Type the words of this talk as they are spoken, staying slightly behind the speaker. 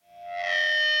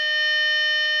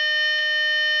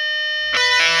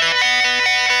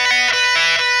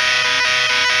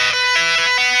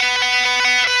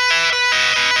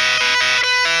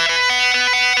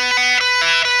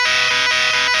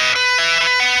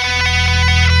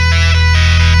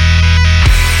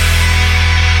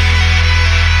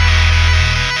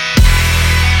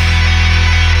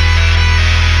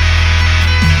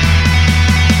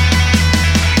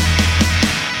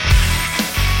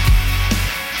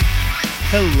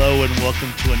Hello and welcome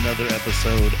to another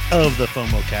episode of the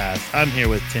FOMOcast. I'm here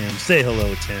with Tim. Say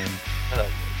hello, Tim. Hello,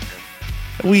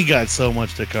 Tim. We got so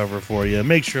much to cover for you.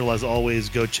 Make sure, as always,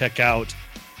 go check out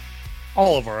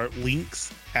all of our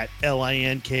links at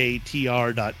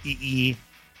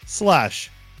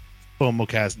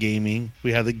linktr.ee/FOMOcast gaming.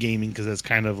 We have the gaming because that's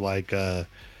kind of like, I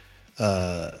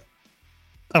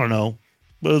don't know.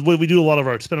 But we do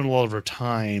spend a lot of our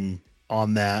time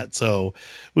on that. So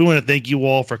we want to thank you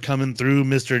all for coming through.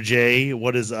 Mr. J,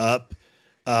 what is up?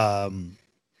 I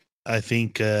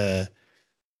think you're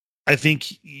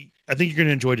going to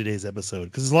enjoy today's episode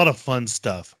because there's a lot of fun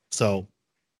stuff. So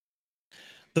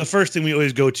the first thing we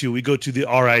always go to the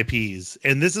RIPs.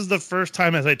 And this is the first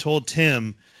time, as I told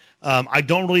Tim, I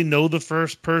don't really know the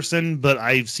first person, but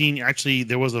I've seen, actually,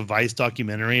 there was a Vice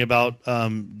documentary about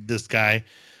this guy,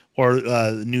 or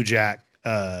New Jack.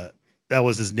 That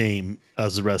was his name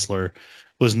as a wrestler,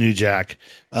 was New Jack.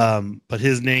 But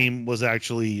his name was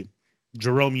actually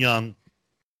Jerome Young.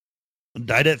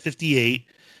 Died at 58.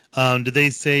 Did they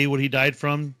say what he died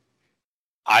from?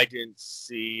 I didn't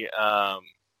see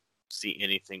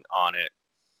anything on it.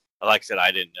 Like I said,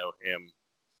 I didn't know him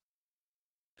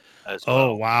as well.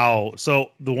 Oh, wow.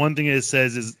 So the one thing it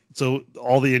says is, so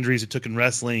all the injuries he took in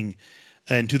wrestling,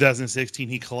 in 2016,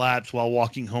 he collapsed while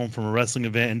walking home from a wrestling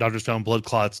event, and doctors found blood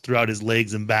clots throughout his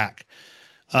legs and back.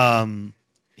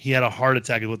 He had a heart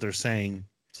attack, is what they're saying.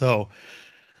 So,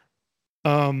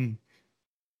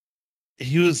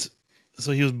 he was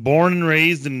born and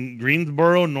raised in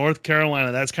Greensboro, North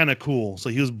Carolina. That's kind of cool. So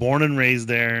he was born and raised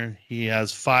there. He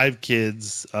has 5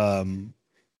 kids.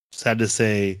 Sad to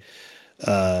say.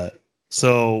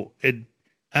 So it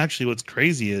actually, what's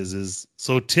crazy is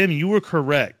so Tim, you were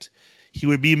correct. He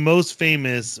would be most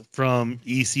famous from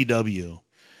ECW.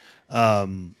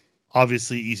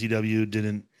 Obviously ECW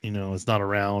didn't, it's not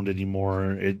around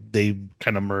anymore. They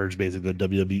kind of merged basically with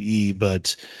WWE,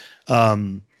 but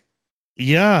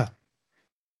yeah,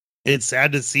 it's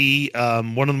sad to see.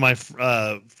 One of my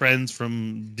friends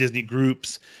from Disney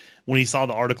Groups, when he saw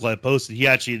the article I posted, he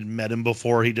actually had met him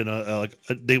before. He did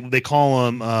they call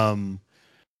him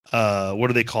what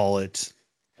do they call it?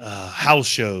 House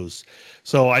shows.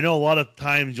 So I know a lot of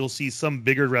times you'll see some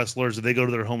bigger wrestlers, if they go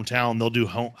to their hometown, they'll do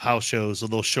house shows. So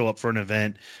they'll show up for an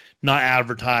event, not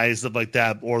advertise, stuff like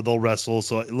that, or they'll wrestle.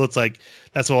 So it looks like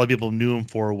that's what a lot of people knew him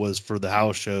for, was for the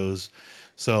house shows.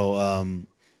 So,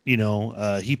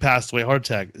 he passed away, heart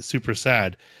attack. Super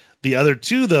sad. The other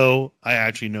 2, though, I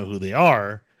actually know who they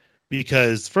are,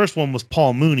 because the first one was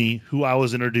Paul Mooney, who I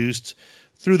was introduced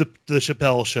through the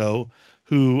Chappelle Show,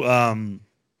 who,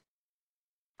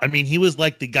 he was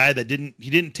like the guy that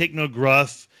didn't take no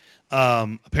gruff.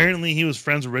 Apparently he was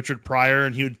friends with Richard Pryor,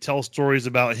 and he would tell stories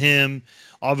about him.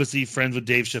 Obviously friends with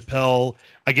Dave Chappelle.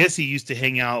 I guess he used to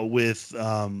hang out with,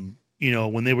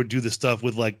 when they would do the stuff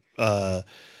with what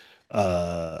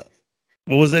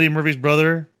was Eddie Murphy's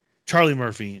brother? Charlie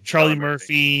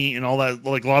Murphy, and all that.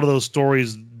 Like a lot of those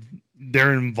stories,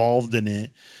 they're involved in it.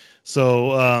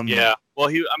 So, yeah. Well,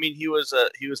 he was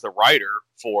the writer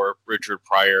for Richard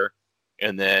Pryor.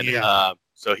 And then,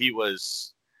 so he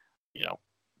was,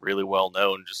 really well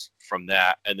known just from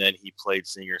that. And then he played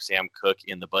singer Sam Cooke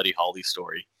in the Buddy Holly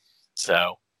story.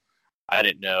 So I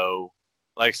didn't know.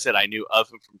 Like I said, I knew of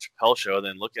him from Chappelle Show. And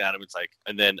then looking at him, it's like,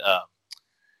 and then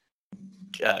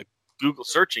Google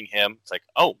searching him, it's like,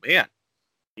 oh man,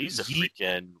 he's a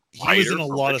freaking writer. He was in a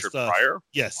lot Richard of stuff. Pryor?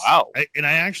 Yes. Wow. I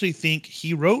actually think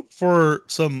he wrote for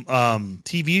some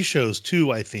TV shows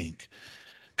too. I think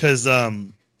because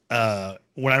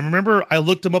when I remember, I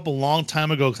looked him up a long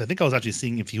time ago because I think I was actually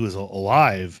seeing if he was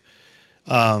alive.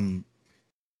 I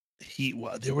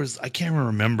can't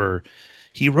remember.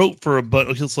 He wrote for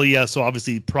so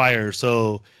obviously Pryor.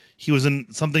 So he was in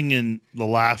something in The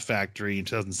Laugh Factory in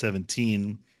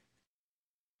 2017.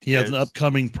 He has an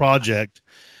upcoming project,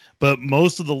 but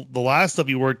most of the last stuff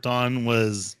he worked on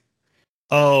was,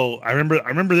 I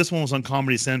remember this one was on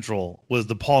Comedy Central, was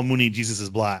the Paul Mooney Jesus is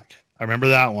Black. I remember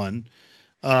that one.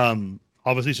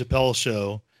 Obviously Chappelle's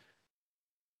Show.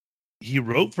 He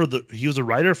was a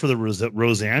writer for the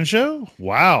Roseanne Show.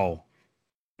 Wow.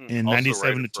 In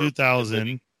 97 to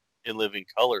 2000. In Living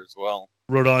Color as well.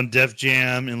 Wrote on Def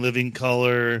Jam and Living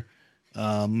Color.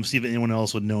 Let's see if anyone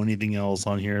else would know anything else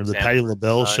on here. The Patti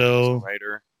LaBelle Show.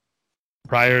 Writer.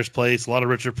 Pryor's Place. A lot of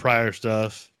Richard Pryor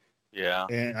stuff. Yeah.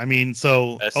 And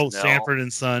Sanford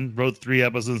and Son. Wrote 3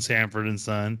 episodes in Sanford and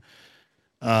Son.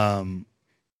 And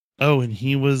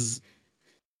he was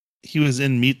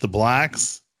in Meet the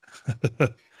Blacks.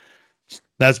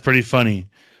 That's pretty funny.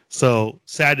 So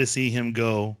sad to see him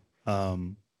go.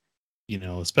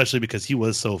 Especially because he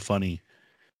was so funny.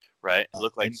 Right. It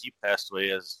looked like he passed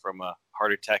away from a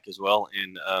heart attack as well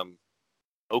in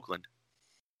Oakland.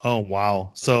 Oh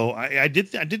wow! So I could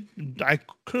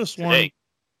have sworn.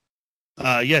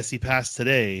 Today. Yes, he passed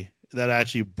today. That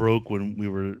actually broke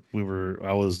when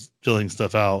I was filling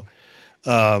stuff out.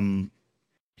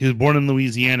 He was born in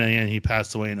Louisiana and he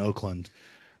passed away in Oakland.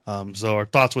 So our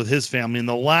thoughts with his family. And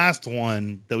the last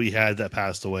one that we had that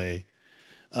passed away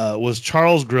was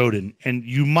Charles Grodin. And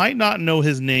you might not know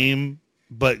his name,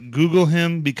 but Google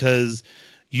him because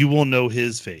you will know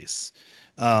his face.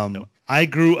 I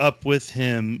grew up with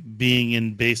him being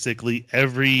in basically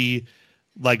every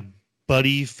like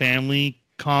buddy family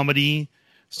comedy.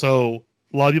 So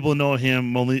a lot of people know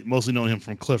him, mostly know him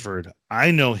from Clifford.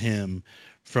 I know him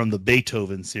from the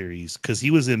Beethoven series because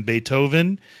he was in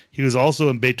Beethoven. He was also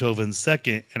in Beethoven's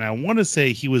second, and I want to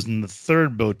say he was in the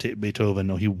third Beethoven.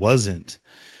 No, he wasn't.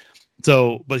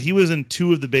 So, but he was in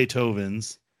two of the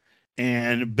Beethovens,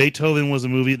 and Beethoven was a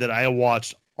movie that I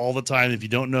watched all the time. If you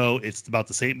don't know, it's about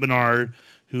the Saint Bernard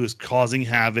who is causing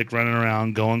havoc, running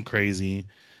around, going crazy.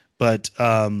 But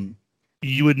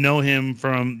you would know him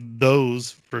from those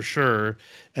for sure.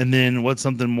 And then what's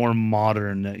something more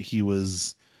modern that he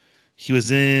was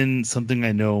in something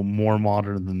I know more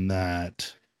modern than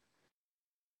that.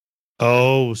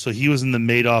 Oh, so he was in the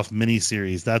Madoff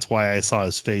miniseries. That's why I saw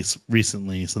his face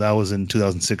recently. So that was in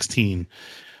 2016.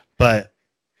 But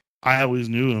I always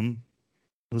knew him.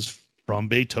 It was from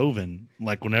Beethoven.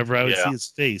 Like whenever I would see his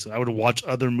face, I would watch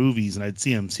other movies and I'd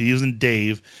see him. So he was in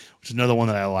Dave, which is another one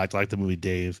that I liked. I like the movie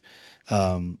Dave.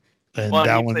 And well,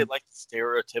 that he one played like the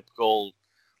stereotypical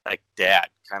like dad,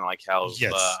 kind of like how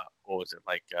yes. What was it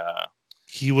like?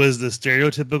 He was the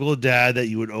stereotypical dad that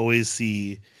you would always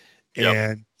see,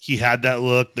 and he had that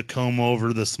look, the comb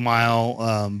over, the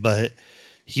smile. But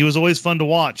he was always fun to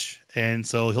watch, and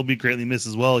so he'll be greatly missed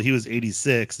as well. He was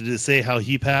 86. Did it say how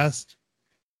he passed?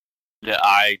 Yeah,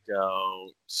 I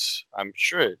don't. I'm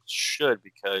sure it should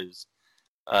because.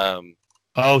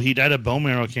 Oh, he died of bone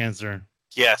marrow cancer.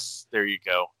 Yes, there you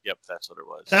go. Yep, that's what it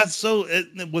was.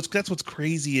 That's what's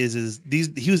crazy is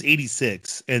he was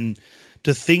 86, and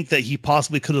to think that he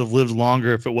possibly could have lived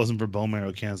longer if it wasn't for bone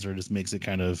marrow cancer just makes it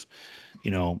kind of,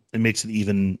 it makes it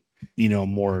even,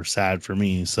 more sad for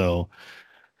me. So,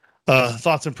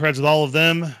 thoughts and prayers with all of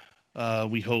them.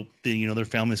 We hope that, their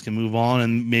families can move on,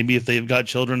 and maybe if they've got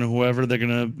children or whoever, they're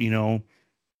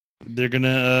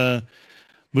gonna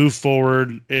move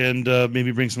forward and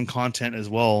maybe bring some content as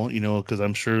well, because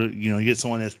I'm sure, you get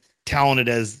someone as talented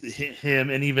as him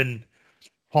and even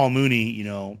Paul Mooney,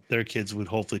 their kids would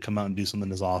hopefully come out and do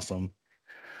something as awesome.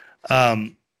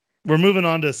 We're moving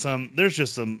on to there's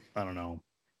just some, I don't know.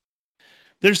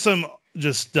 There's some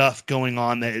just stuff going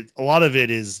on that a lot of it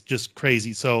is just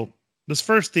crazy. So this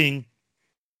first thing,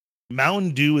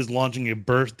 Mountain Dew is launching a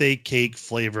birthday cake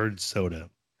flavored soda.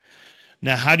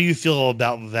 Now, how do you feel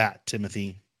about that,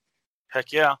 Timothy?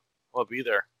 Heck yeah. I'll be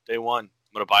there. Day one.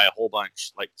 I'm going to buy a whole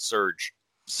bunch, like Surge.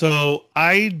 So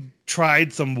I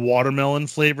tried some watermelon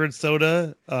flavored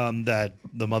soda that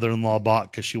the mother-in-law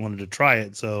bought because she wanted to try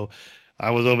it. So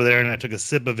I was over there and I took a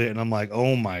sip of it and I'm like,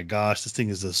 oh my gosh, this thing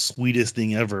is the sweetest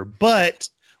thing ever. But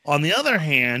on the other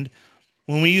hand,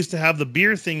 when we used to have the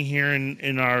beer thing here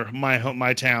in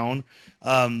my town,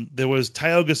 there was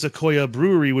Tioga Sequoia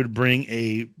Brewery would bring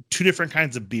two different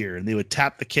kinds of beer, and they would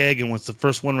tap the keg, and once the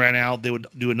first one ran out, they would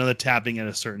do another tapping at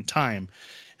a certain time.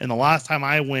 And the last time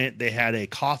I went, they had a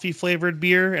coffee flavored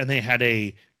beer and they had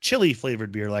a chili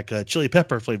flavored beer, like a chili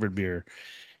pepper flavored beer.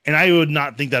 And I would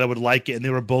not think that I would like it, and they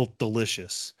were both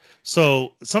delicious.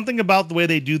 So something about the way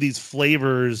they do these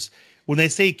flavors, when they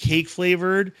say cake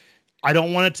flavored, I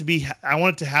don't want it to be, I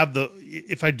want it to have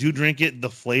if I do drink it, the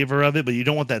flavor of it, but you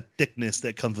don't want that thickness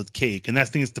that comes with cake. And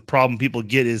that's the problem people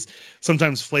get is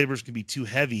sometimes flavors can be too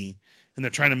heavy and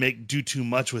they're trying to do too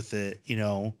much with it,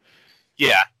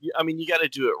 Yeah. I mean, you got to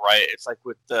do it right. It's like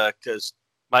because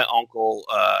my uncle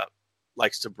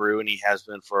likes to brew and he has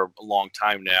been for a long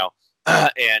time now.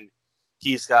 And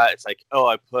it's like, oh,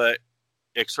 I put,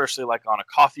 especially like on a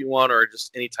coffee one or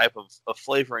just any type of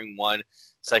flavoring one,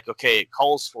 it's like, okay, it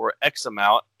calls for X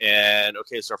amount, and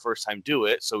okay, it's our first time do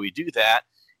it, so we do that,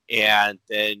 and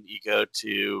then you go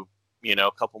to,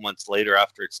 a couple months later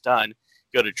after it's done,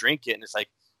 go to drink it, and it's like,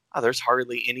 oh, there's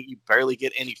hardly any, you barely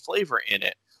get any flavor in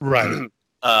it. Right.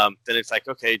 Then it's like,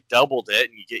 okay, doubled it,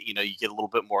 and you get a little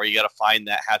bit more. You got to find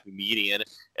that happy median,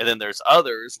 and then there's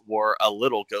others where a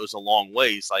little goes a long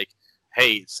ways. Like,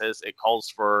 hey, it says it calls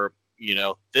for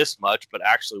this much, but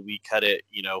actually we cut it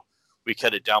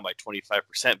down by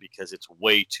 25% because it's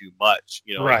way too much.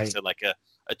 Right. Instead like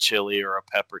a chili or a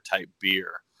pepper type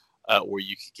beer. where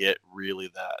you could get really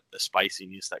the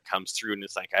spiciness that comes through. And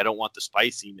it's like, I don't want the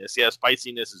spiciness. Yeah,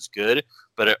 spiciness is good,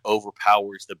 but it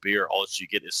overpowers the beer. All you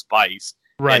get is spice,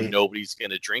 right? And nobody's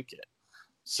going to drink it.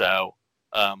 So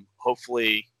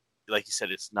hopefully, like you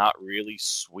said, it's not really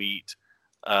sweet.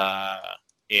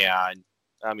 And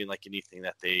I mean, like anything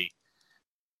that they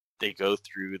go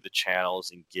through the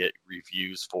channels and get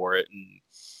reviews for it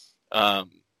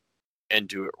and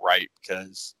do it right,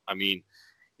 because I mean,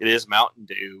 it is Mountain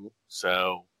Dew,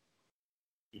 so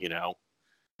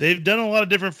they've done a lot of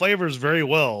different flavors very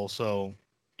well. So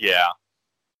yeah,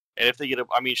 and if they get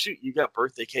you got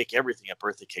birthday cake everything, a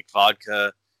birthday cake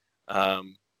vodka,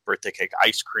 birthday cake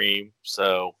ice cream,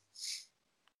 so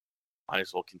might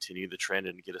as well continue the trend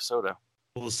and get a soda.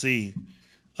 We'll see.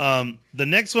 The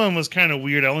next one was kind of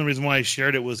weird. The only reason why I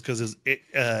shared it was because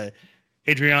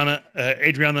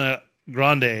Adriana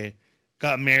Grande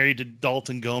got married to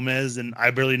Dalton Gomez, and I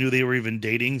barely knew they were even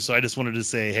dating. So I just wanted to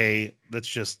say, hey,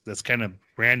 that's kind of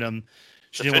random.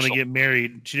 She didn't want to get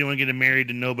married. She didn't want to get married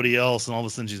to nobody else, and all of a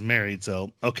sudden she's married.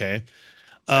 So okay.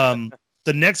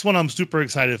 The next one I'm super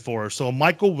excited for. So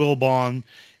Michael Wilbon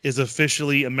is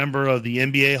officially a member of the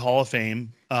NBA Hall of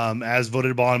Fame, as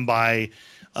voted on by.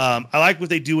 I like what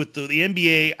they do with the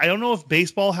NBA. I don't know if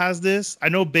baseball has this. I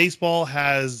know baseball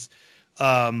has,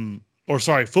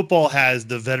 football has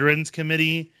the Veterans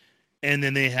Committee, and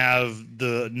then they have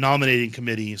the nominating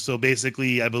committee. So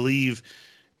basically, I believe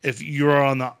if you're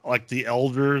on the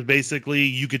elders, basically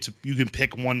you can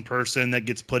pick one person that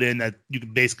gets put in that you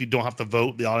basically don't have to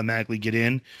vote; they automatically get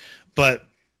in. But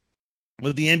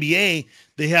with the NBA,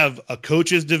 they have a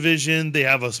coaches division, they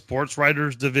have a sports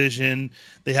writers division,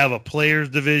 they have a players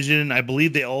division. I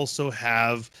believe they also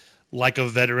have like a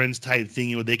veterans type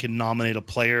thing where they can nominate a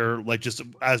player like just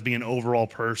as being an overall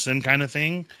person kind of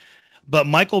thing. But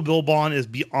Michael Wilbon is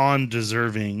beyond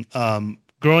deserving.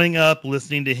 Growing up,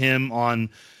 listening to him on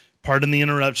Pardon the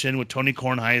Interruption with Tony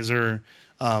Kornheiser,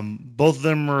 both of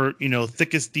them were,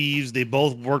 thick as thieves. They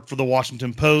both worked for the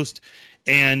Washington Post.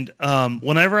 And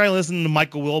whenever I listen to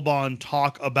Michael Wilbon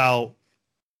talk about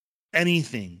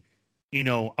anything,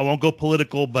 I won't go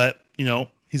political, but,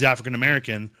 he's African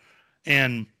American.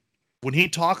 And when he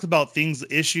talks about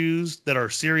issues that are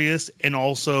serious and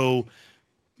also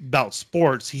about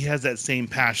sports, he has that same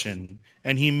passion.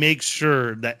 And he makes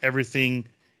sure that everything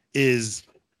is,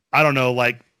 I don't know,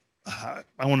 like, I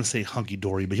want to say hunky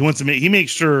dory, but he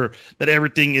makes sure that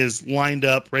everything is lined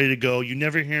up, ready to go. You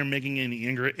never hear him making any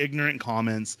ignorant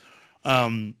comments.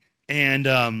 And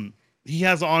he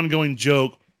has an ongoing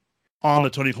joke on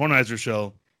the Tony Kornheiser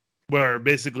show where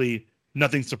basically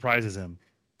nothing surprises him.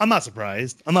 I'm not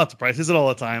surprised. He says it all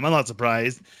the time. I'm not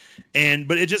surprised.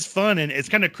 But it's just fun. And it's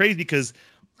kind of crazy because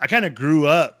I kind of grew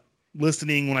up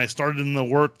listening when I started in the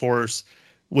workforce,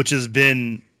 which has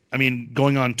been,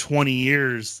 going on 20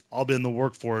 years. I'll be in the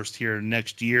workforce here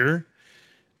next year.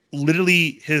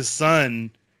 Literally, his son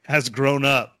has grown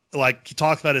up. Like, he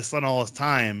talks about his son all the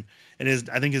time. And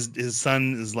I think his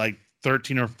son is like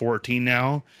 13 or 14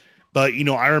 now. But,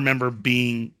 I remember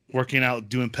working out,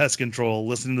 doing pest control,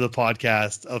 listening to the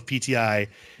podcast of PTI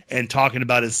and talking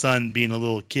about his son being a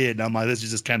little kid. And I'm like, this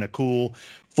is just kind of cool.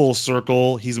 Full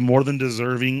circle. He's more than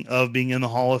deserving of being in the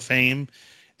Hall of Fame.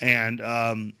 And,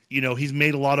 he's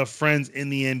made a lot of friends in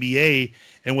the NBA.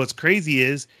 And what's crazy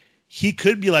is he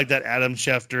could be like that Adam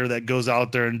Schefter that goes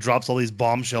out there and drops all these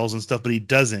bombshells and stuff, but he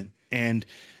doesn't. And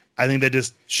I think that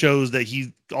just shows that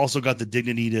he also got the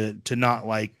dignity to not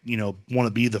want to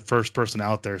be the first person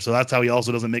out there. So that's how he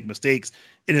also doesn't make mistakes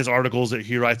in his articles that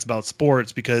he writes about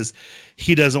sports, because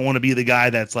he doesn't want to be the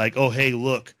guy that's like, oh, hey,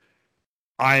 look,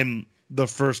 I'm the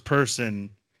first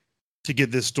person to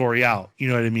get this story out. You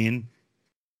know what I mean?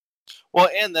 Well,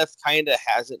 and that's kind of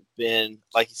hasn't been,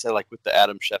 like you said, like with the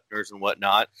Adam Schefter's and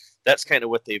whatnot, that's kind of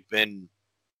what they've been,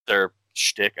 their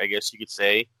shtick, I guess you could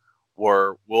say,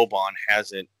 where Wilbon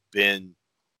hasn't been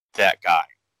that guy.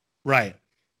 Right.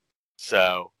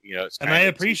 So, it's and I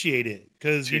appreciate it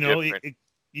because, he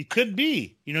could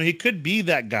be, he could be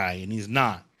that guy and he's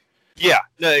not. Yeah,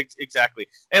 no, exactly.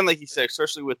 And like you said,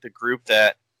 especially with the group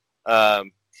that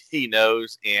he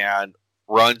knows and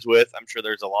runs with, I'm sure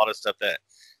there's a lot of stuff that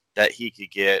he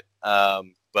could get.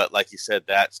 But like you said,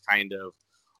 that's kind of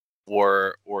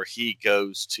where he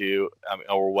goes to,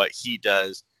 or what he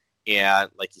does. And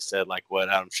like you said, like what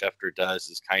Adam Schefter does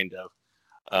is kind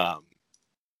of,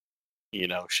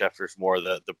 Schefter's more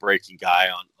the breaking guy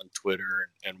on Twitter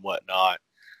and whatnot.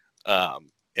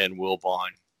 And Wilbon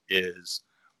is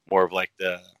more of like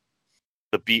the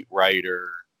beat writer.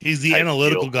 He's the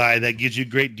analytical guy that gives you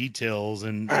great details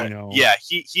and, Yeah,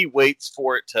 he waits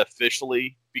for it to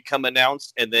officially become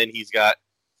announced, and then he's got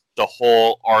the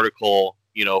whole article,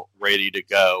 ready to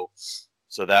go.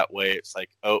 So that way it's like,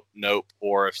 oh, nope.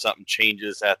 Or if something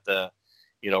changes at the,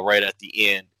 right at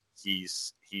the end,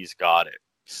 he's got it.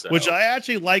 So. Which I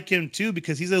actually like him too,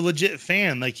 because he's a legit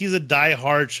fan. Like, he's a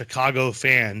diehard Chicago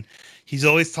fan. He's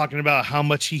always talking about how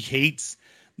much he hates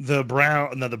the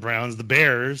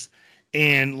Bears.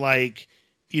 And like,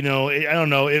 I don't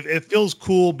know, it feels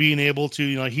cool being able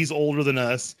to, he's older than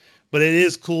us, but it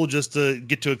is cool just to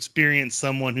get to experience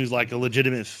someone who's like a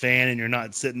legitimate fan, and you're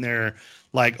not sitting there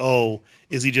like, oh,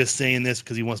 is he just saying this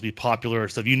because he wants to be popular or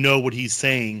stuff? What he's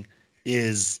saying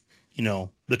is,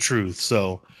 the truth.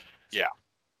 So, yeah.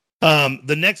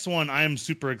 The next one I'm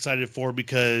super excited for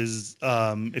because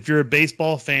if you're a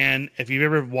baseball fan, if you've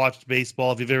ever watched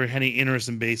baseball, if you've ever had any interest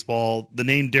in baseball, the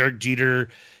name Derek Jeter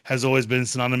has always been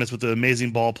synonymous with an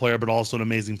amazing ball player, but also an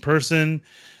amazing person.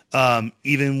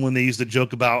 Even when they used to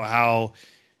joke about how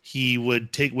he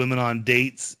would take women on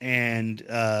dates, and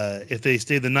if they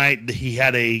stayed the night, he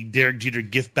had a Derek Jeter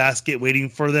gift basket waiting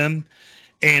for them.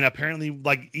 And apparently,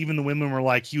 like, even the women were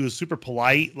like, he was super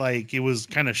polite. Like, it was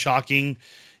kind of shocking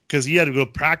because he had to go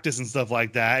practice and stuff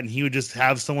like that, and he would just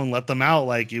have someone let them out.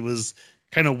 Like, it was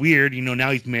kind of weird. Now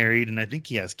he's married, and I think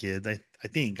he has kids. I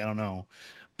don't know.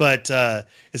 But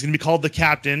it's going to be called The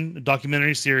Captain, a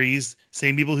documentary series.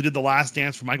 Same people who did The Last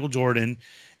Dance for Michael Jordan.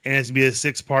 And it's going to be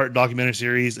a 6-part documentary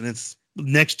series, and it's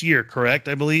next year, correct,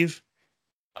 I believe?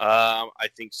 I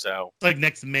think so. Like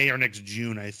next May or next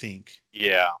June, I think.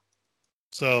 Yeah.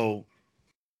 So,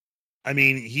 I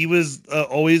mean, he was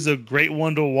always a great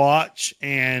one to watch.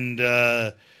 And,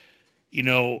 I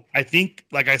think,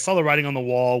 like, I saw the writing on the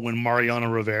wall when Mariano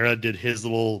Rivera did his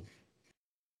little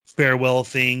farewell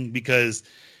thing, because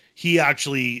he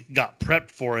actually got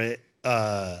prepped for it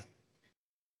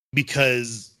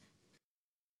because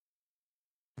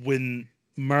when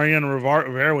Mariano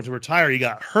Rivera went to retire, he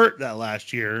got hurt that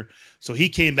last year. So he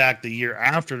came back the year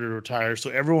after to retire.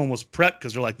 So everyone was prepped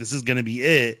because they're like, this is going to be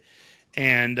it.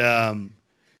 And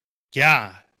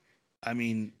yeah, I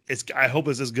mean, I hope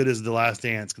it's as good as The Last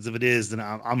Dance, because if it is, then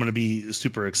I'm going to be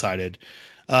super excited.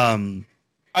 I mean,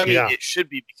 it should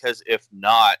be, because if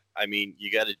not, I mean,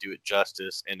 you got to do it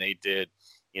justice. And they did,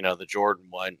 the Jordan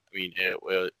one. I mean,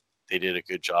 they did a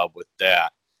good job with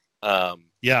that.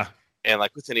 Yeah. And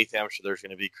like with anything, I'm sure there's going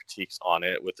to be critiques on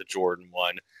it with the Jordan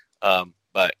one.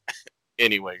 But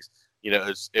anyways,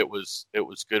 it was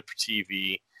good for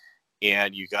TV,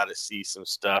 and you got to see some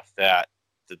stuff that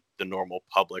the normal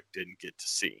public didn't get to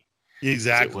see.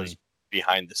 Exactly. It was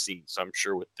behind the scenes. So I'm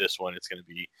sure with this one, it's going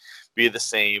to be the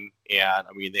same. And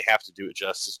I mean, they have to do it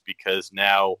justice, because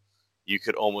now you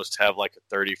could almost have like a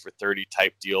 30 for 30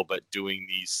 type deal, but doing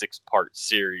these 6-part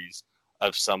series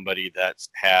of somebody that's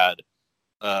had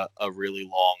a really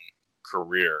long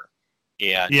career,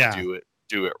 and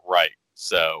do it right.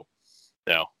 So,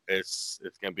 it's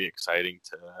going to be exciting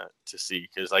to see,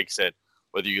 because, like I said,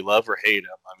 whether you love or hate him,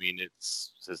 I mean,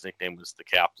 his nickname was The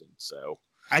Captain. So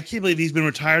I can't believe he's been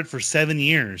retired for 7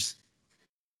 years.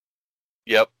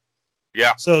 Yep.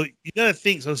 Yeah. So you got to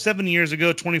think. So 7 years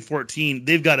ago, 2014,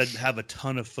 they've got to have a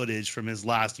ton of footage from his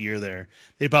last year there.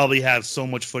 They probably have so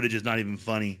much footage it's not even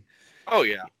funny. Oh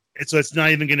yeah. And so it's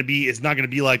not even going to be. It's not going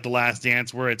to be like The Last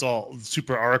Dance, where it's all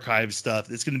super archive stuff.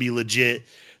 It's going to be legit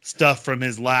stuff from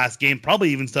his last game. Probably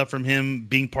even stuff from him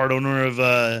being part owner of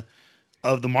the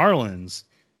Marlins.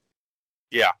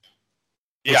 Yeah.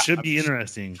 It should be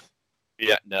interesting.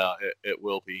 Yeah. No, it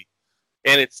will be.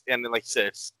 And like you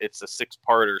said, it's a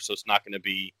 6-parter, so it's not going to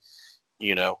be,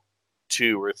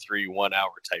 2 or 3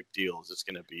 1-hour type deals. It's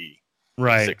going to be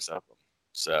 6 of them.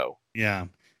 So yeah.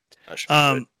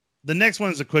 The next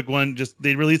one is a quick one. Just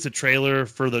they released a trailer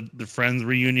for the Friends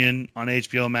reunion on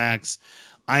HBO Max.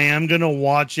 I am gonna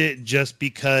watch it just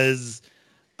because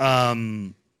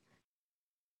apparently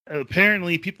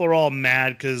people are all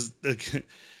mad because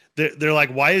they're like,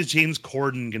 why is James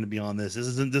Corden going to be on this?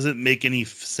 This doesn't make any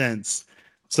sense.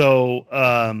 So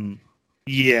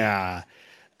yeah,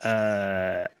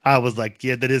 I was like,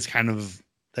 yeah, that is kind of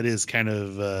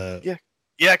yeah,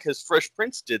 because Fresh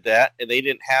Prince did that, and they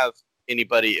didn't have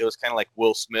anybody. It was kind of like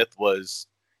Will Smith was,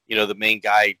 the main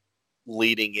guy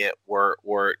leading it where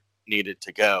it needed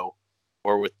to go.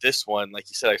 Or with this one, like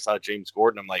you said, I saw James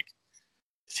Corden. I'm like,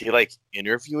 is he like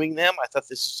interviewing them? I thought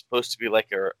this was supposed to be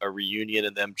like a reunion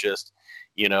and them just,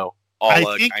 kind of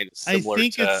similar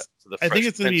to the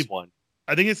Fresh Prince one.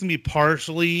 I think it's gonna be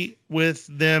partially with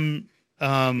them.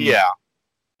 Yeah,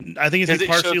 I think it's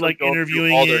partially like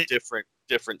interviewing all their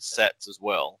different sets as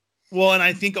well. Well, and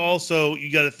I think also you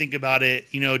got to think about it.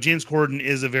 James Corden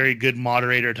is a very good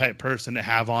moderator type person to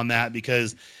have on that,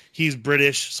 because He's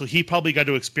British, so he probably got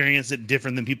to experience it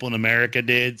different than people in America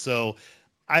did. So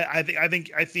I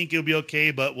think it'll be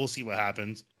okay, but we'll see what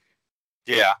happens.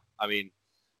 Yeah, I mean,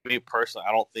 me personally,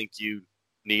 I don't think you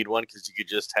need one because you could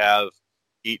just have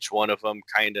each one of them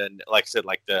kind of, like I said,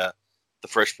 like the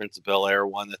Fresh Prince of Bel-Air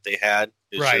one that they had.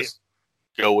 Is right. Just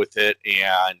go with it,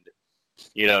 and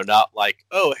not like,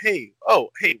 oh hey,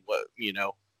 what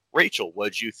Rachel,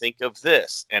 what'd you think of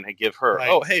this? And I give her, right.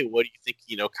 oh hey, what do you think?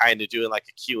 Kind of doing like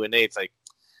a Q&A. It's like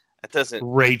that doesn't.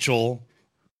 Rachel,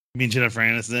 you mean Jennifer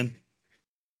Aniston?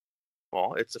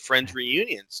 Well, it's a friends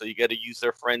reunion, so you got to use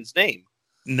their friend's name.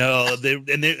 No, they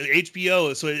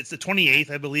HBO. So it's the 28th,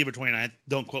 I believe, or 29th.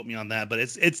 Don't quote me on that, but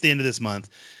it's the end of this month.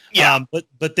 Yeah.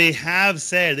 But they have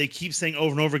said, they keep saying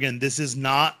over and over again, this is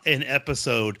not an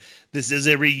episode. This is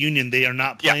a reunion. They are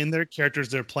not playing their characters.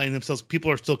 They're playing themselves. People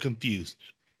are still confused.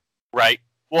 Right.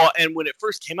 Well, and when it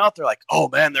first came out, they're like, oh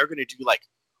man, they're going to do like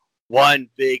one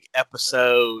big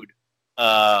episode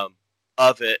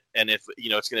of it, and if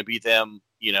it's going to be them,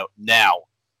 now.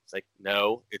 It's like,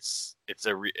 no, it's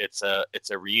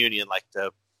a reunion, like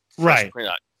the right,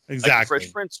 Prince, exactly, like the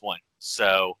Fresh Prince one.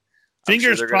 So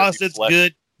fingers crossed it's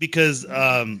good because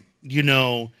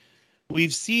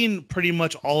we've seen pretty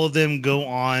much all of them go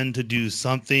on to do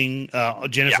something.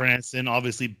 Jennifer Aniston,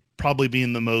 obviously, probably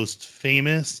being the most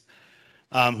famous,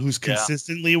 who's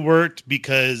consistently worked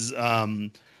because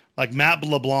like Matt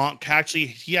LeBlanc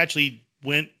he actually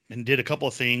went and did a couple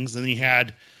of things, and he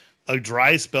had a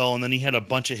dry spell, and then he had a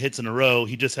bunch of hits in a row.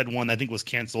 He just had one that I think was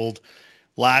canceled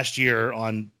last year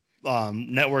on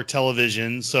network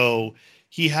television, so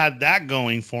he had that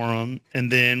going for him.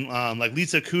 And then like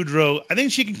Lisa Kudrow, I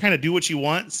think she can kind of do what she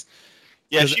wants.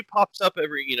 Yeah, she pops up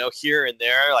every here and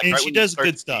there, like, and right she when does you start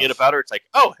good to stuff. Forget about her, it's like,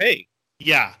 oh hey,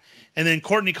 yeah. And then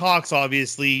Courtney Cox,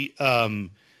 obviously,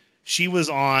 she was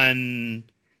on.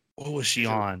 What was she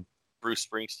on? Bruce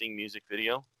Springsteen music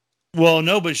video. Well,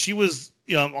 no, but she was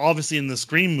obviously in the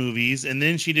Scream movies, and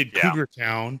then she did Cougar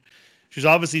Town. She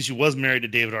was married to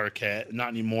David Arquette, not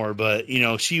anymore, but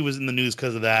she was in the news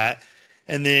because of that.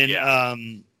 And then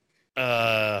we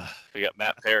got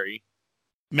Matt Perry.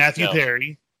 Matthew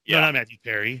Perry. Yeah. No, not Matthew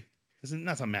Perry. That's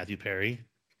not Matthew Perry.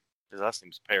 His last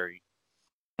name's Perry.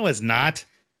 No, it's not.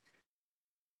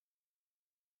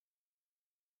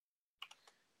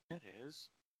 It is.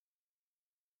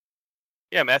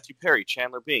 Yeah, Matthew Perry,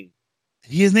 Chandler Bing.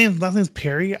 His last name's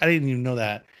Perry? I didn't even know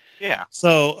that. Yeah.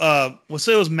 So,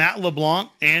 so it was Matt LeBlanc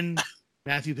and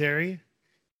Matthew Perry?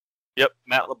 Yep,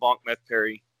 Matt LeBlanc, Matt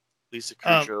Perry, Lisa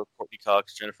Kudrow, Courtney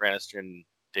Cox, Jennifer Aniston,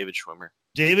 David Schwimmer.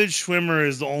 David Schwimmer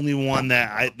is the only one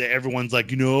that everyone's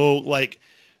like, I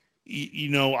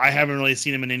haven't really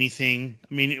seen him in anything.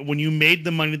 I mean, when you made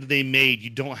the money that they made, you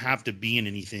don't have to be in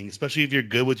anything, especially if you're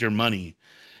good with your money.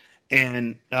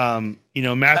 And,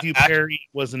 Matthew Perry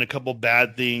was in a couple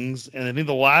bad things. And I think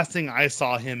the last thing I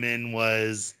saw him in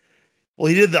was,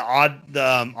 he did the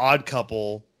Odd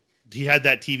Couple. He had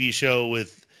that TV show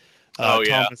with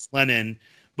Thomas Lennon.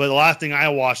 But the last thing I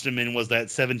watched him in was that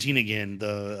 17 Again,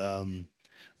 the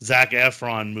Zac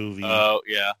Efron movie. Oh,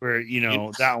 yeah. Where,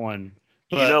 that one.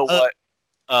 But, you know what?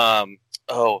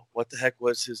 What the heck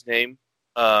was his name?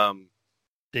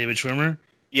 David Schwimmer?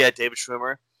 Yeah, David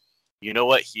Schwimmer. You know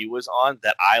what he was on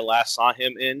that I last saw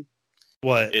him in?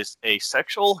 What? Is a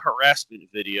sexual harassment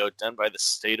video done by the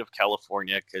state of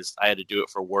California, because I had to do it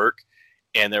for work.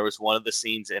 And there was one of the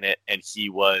scenes in it, and he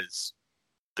was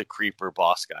the creeper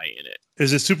boss guy in it.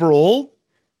 Is it super old?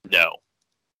 No.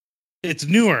 It's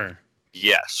newer.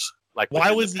 Yes. Like, why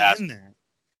was he in there?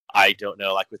 I don't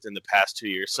know. Like within the past 2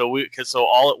 years. So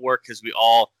all at work, because we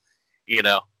all,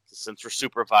 since we're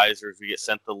supervisors, we get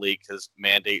sent the leak because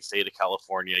mandate state of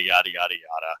California, yada yada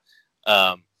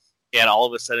yada. And all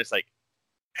of a sudden it's like,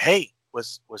 hey,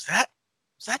 was that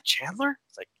Chandler?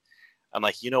 It's like, I'm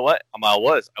like, you know what? I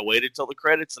waited till the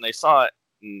credits and I saw it.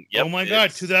 And, yep, oh my God,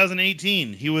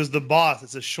 2018. He was the boss.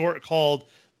 It's a short called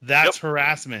That's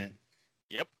Harassment.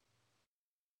 Yep.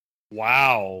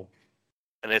 Wow.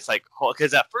 And it's like,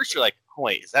 because at first you're like, oh,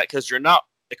 wait, is that because you're not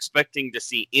expecting to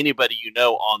see anybody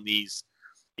on these,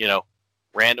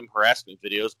 random harassment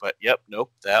videos? But yep,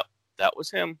 nope, that was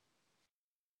him.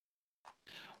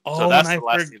 Oh, so that's the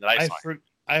last thing that I saw.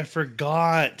 I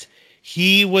forgot.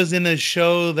 He was in a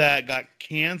show that got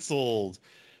canceled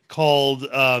called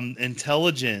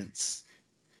Intelligence.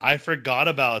 I forgot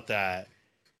about that.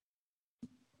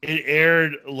 It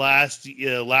aired last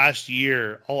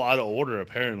year, all out of order.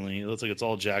 Apparently, it looks like it's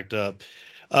all jacked up.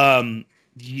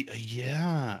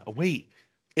 Yeah. Wait,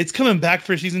 it's coming back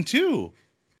for season 2.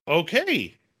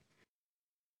 Okay.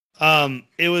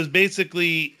 It was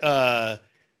basically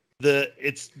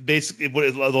It's basically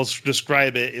they'll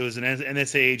describe it. It was an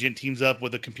NSA agent teams up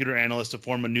with a computer analyst to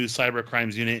form a new cyber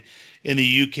crimes unit in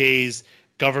the UK's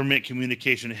government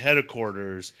communication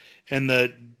headquarters. And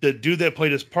the dude that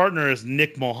played his partner is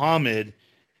Nick Mohammed.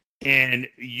 And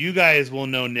you guys will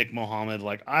know Nick Mohammed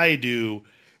like I do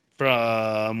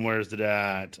from where's it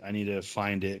at? I need to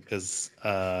find it because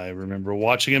I remember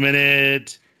watching him in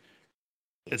it.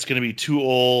 It's going to be too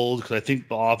old because I think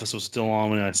The Office was still on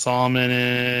when I saw him in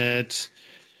it.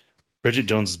 Bridget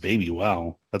Jones's Baby.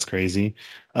 Wow, that's crazy.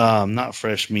 Not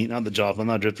Fresh Meat, not The Job. I'm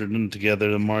not Drifted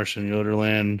Together, The Martian,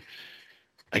 Yoderland.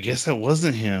 I guess that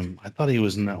wasn't him. I thought he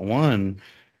was in that one.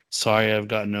 Sorry, I've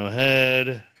got no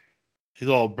head. He's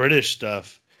all British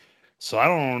stuff. So I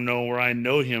don't know where I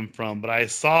know him from, but I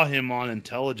saw him on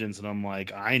Intelligence, and I'm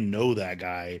like, I know that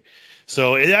guy.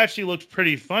 So it actually looked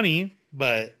pretty funny,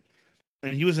 but.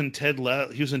 And he was in Ted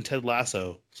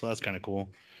Lasso, so that's kind of cool.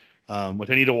 Which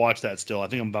I need to watch that still. I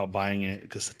think I'm about buying it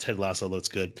because Ted Lasso looks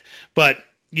good. But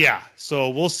yeah,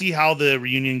 so we'll see how the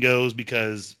reunion goes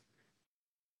because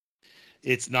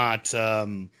it's not. I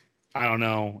don't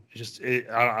know.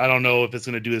 I don't know if it's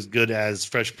going to do as good as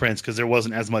Fresh Prince because there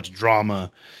wasn't as much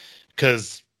drama.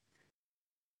 Because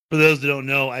for those that don't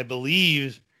know, I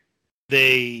believe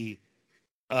they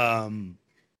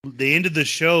ended the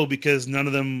show because none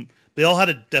of them. They all had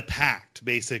a pact,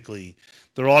 basically.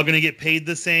 They're all going to get paid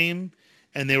the same,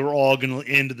 and they were all going to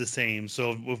end the same.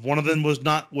 So if one of them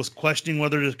was questioning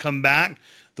whether to come back,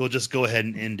 they'll just go ahead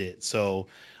and end it. So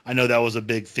I know that was a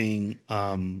big thing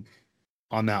on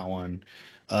that one.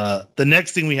 The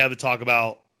next thing we have to talk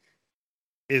about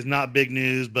is not big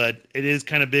news, but it is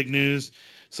kind of big news.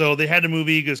 So they had a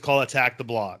movie it's called Attack the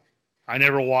Block. I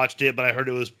never watched it, but I heard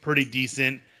it was pretty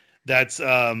decent. That's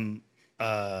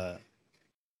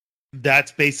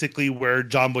basically where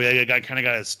John Boyega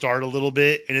got his start a little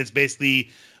bit, and it's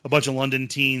basically a bunch of London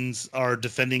teens are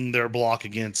defending their block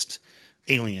against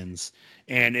aliens,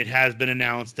 and it has been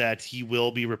announced that he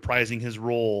will be reprising his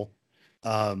role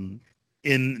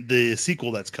in the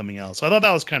sequel that's coming out. So I thought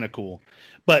that was kind of cool,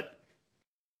 but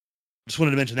just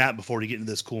wanted to mention that before we get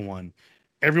into this cool one.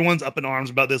 Everyone's up in arms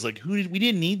about this. Like, we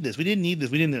didn't need this. We didn't need this.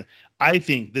 I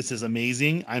think this is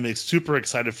amazing. I'm super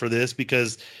excited for this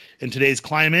because in today's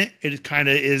climate, it kind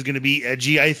of is going to be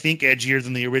edgy. I think edgier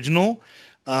than the original.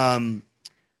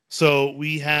 So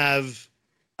we have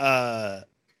the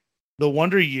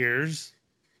Wonder Years,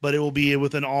 but it will be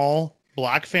with an all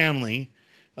black family,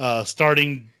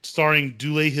 starring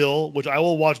Dule Hill, which I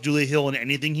will watch Dule Hill in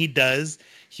anything he does.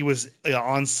 He was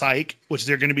on Psych, which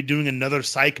they're going to be doing another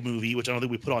Psych movie, which I don't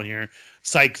think we put on here.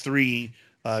 Psych 3,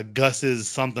 Gus's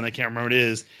something, I can't remember what it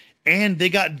is. And they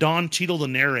got Don Cheadle to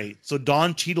narrate. So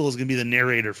Don Cheadle is going to be the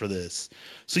narrator for this.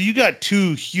 So you got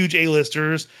two huge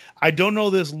A-listers. I don't know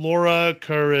this Laura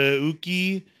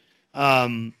Karaoke,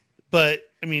 but,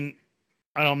 I mean,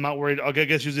 I'm not worried. I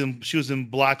guess she was in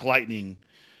Black Lightning.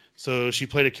 So she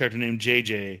played a character named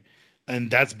JJ.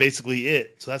 And that's basically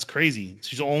it. So that's crazy.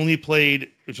 She's only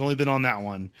been on that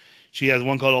one. She has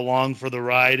one called Along for the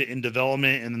Ride in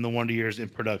development and then the Wonder Years in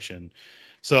production.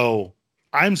 So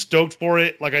I'm stoked for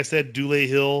it. Like I said, Dule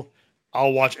Hill,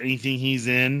 I'll watch anything he's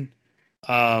in.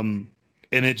 And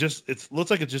it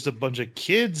looks like it's just a bunch of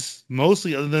kids,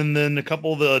 mostly, other than a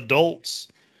couple of the adults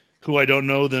who I don't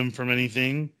know them from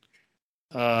anything.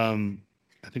 I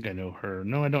think I know her.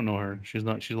 No, I don't know her. She's a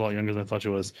lot younger than I thought she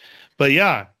was. But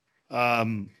yeah.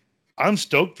 I'm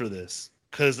stoked for this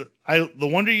because The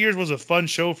Wonder Years was a fun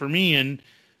show for me, and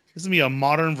this is gonna be a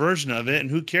modern version of it. And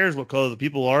who cares what color the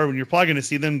people are when you're probably going to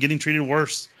see them getting treated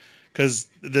worse because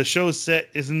the show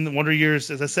is in the Wonder Years.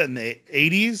 Is that set in the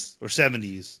 80s or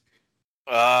 70s?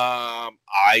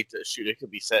 It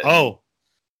could be set. In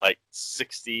like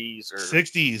 60s or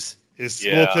 60s.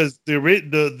 Because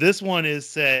this one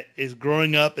is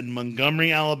growing up in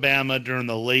Montgomery, Alabama during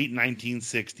the late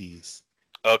 1960s.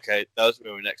 Okay, that was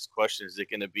my next question. Is it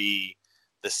going to be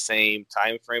the same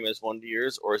time frame as Wonder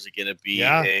Years, or is it going to be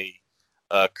a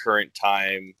current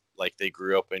time like they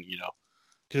grew up in?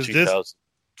 Because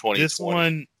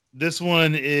this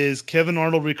one is Kevin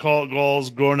Arnold recalls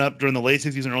growing up during the late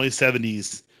 60s and early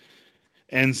 70s,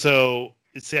 and so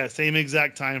it's same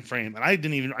exact time frame. And I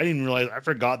didn't realize. I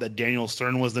forgot that Daniel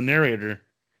Stern was the narrator.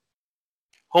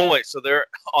 Oh wait, so they're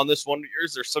on this Wonder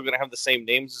Years. They're still going to have the same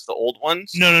names as the old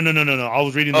ones? No. I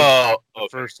was reading the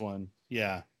first one.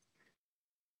 Yeah.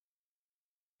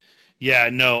 Yeah,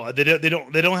 no, they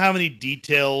don't have any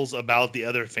details about the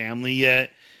other family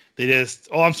yet. They just.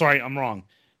 Oh, I'm sorry, I'm wrong.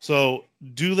 So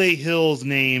Dule Hill's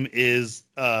name is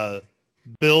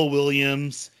Bill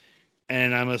Williams,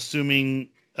 and I'm assuming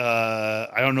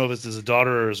I don't know if it's his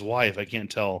daughter or his wife. I can't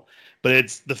tell, but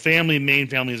it's the main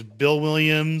family is Bill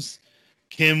Williams,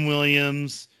 Kim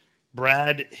Williams,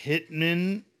 Brad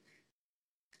Hittman,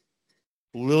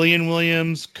 Lillian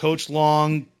Williams, Coach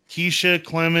Long, Keisha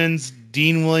Clemens,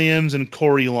 Dean Williams, and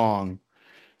Corey Long.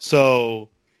 So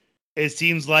it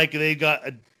seems like they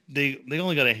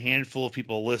only got a handful of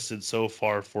people listed so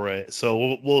far for it.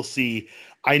 So we'll see.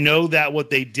 I know that what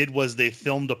they did was they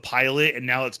filmed a pilot and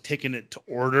now it's taken it to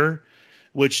order,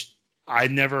 which I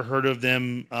never heard of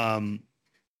them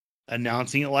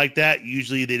announcing it like that.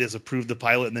 Usually they just approve the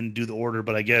pilot and then do the order,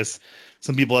 but I guess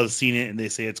some people have seen it and they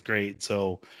say it's great.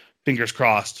 So fingers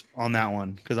crossed on that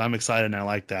one because I'm excited and I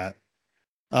like that.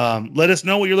 Let us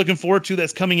know what you're looking forward to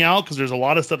that's coming out because there's a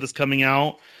lot of stuff that's coming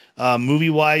out.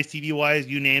 Movie wise, TV wise,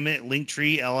 you name it.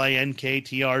 Linktree,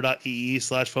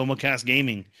 linktr.ee/FOMOcast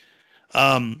gaming.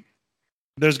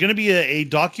 There's going to be a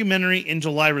documentary in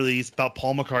July release about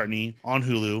Paul McCartney on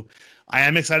Hulu. I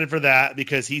am excited for that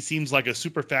because he seems like a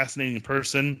super fascinating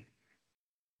person.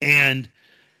 And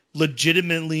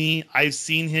legitimately, I've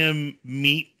seen him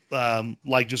meet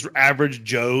like just average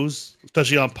Joes,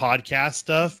 especially on podcast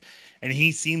stuff. And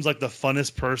he seems like the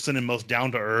funnest person and most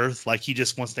down to earth. Like he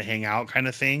just wants to hang out kind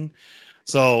of thing.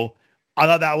 So I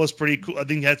thought that was pretty cool. I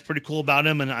think that's pretty cool about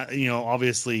him. And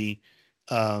obviously,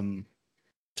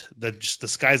 just the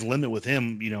sky's the limit with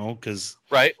him, because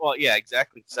right. Well, yeah,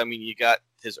 exactly. Because I mean, you got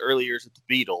his early years at the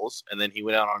Beatles, and then he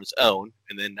went out on his own,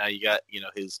 and then now you got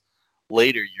his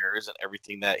later years and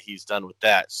everything that he's done with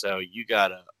that. So you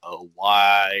got a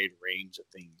wide range of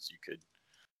things you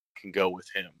can go with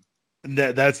him.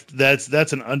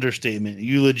 That's an understatement.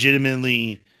 You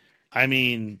legitimately, I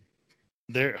mean,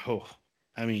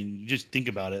 you just think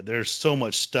about it. There's so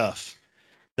much stuff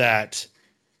that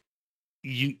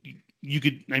you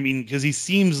could, because he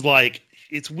seems like,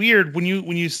 it's weird when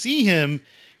you see him,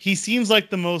 he seems like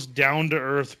the most down to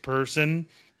earth person,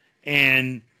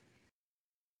 and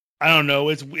I don't know,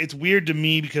 it's weird to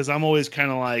me because I'm always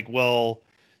kind of like, well,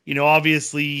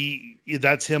 obviously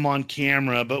that's him on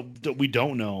camera, but we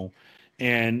don't know.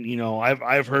 And,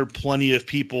 I've heard plenty of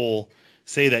people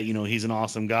say that, he's an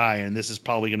awesome guy, and this is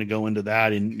probably going to go into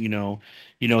that. And,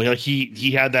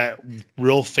 he had that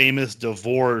real famous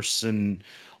divorce and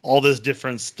all this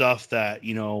different stuff that,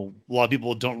 a lot of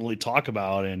people don't really talk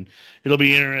about. And it'll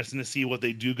be interesting to see what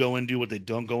they do go into, what they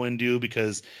don't go into,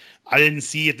 because I didn't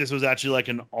see if this was actually like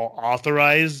an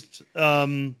authorized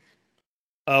one,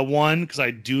 because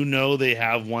I do know they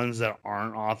have ones that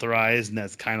aren't authorized, and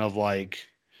that's kind of like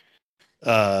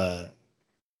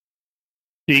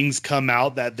things come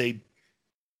out that they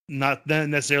not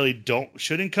necessarily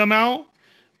shouldn't come out,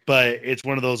 but it's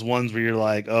one of those ones where you're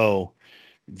like, oh,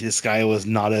 this guy was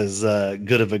not as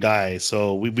good of a guy.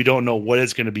 So we don't know what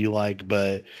it's going to be like,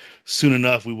 but soon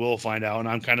enough we will find out. And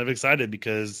I'm kind of excited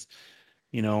because,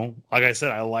 like I said,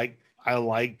 I like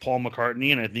Paul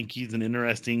McCartney, and I think he's an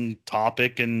interesting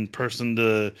topic and person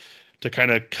to kind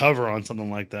of cover on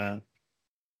something like that.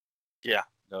 Yeah.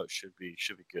 No, it should be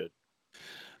good.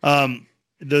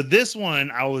 This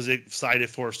one I was excited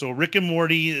for. So Rick and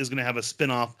Morty is going to have a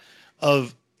spinoff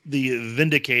of the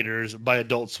Vindicators by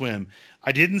Adult Swim.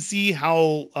 I didn't see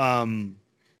how long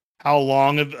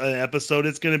of an episode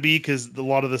it's going to be, because a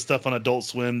lot of the stuff on Adult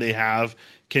Swim they have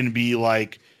can be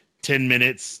like 10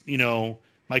 minutes.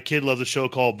 My kid loves a show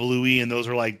called Bluey, and those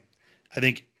are like, I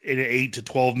think, 8 to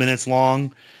 12 minutes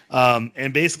long.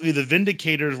 And basically the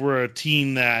Vindicators were a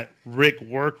team that Rick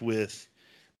worked with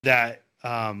that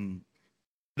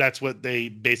that's what they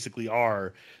basically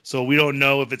are. So we don't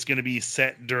know if it's going to be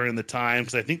set during the time,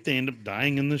 because I think they end up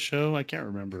dying in the show. I can't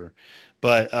remember.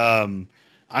 But I'm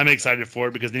excited for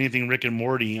it because anything Rick and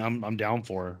Morty, I'm down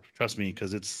for. Trust me,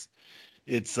 because it's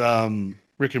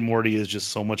Rick and Morty is just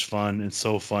so much fun. It's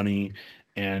so funny.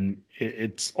 And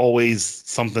it's always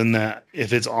something that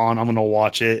if it's on, I'm going to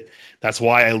watch it. That's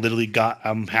why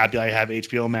I'm happy I have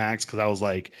HBO Max, because I was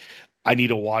like, I need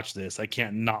to watch this. I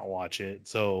can't not watch it.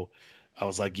 So I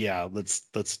was like, yeah, let's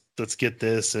get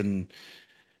this. And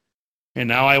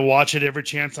now I watch it every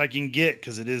chance I can get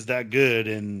because it is that good.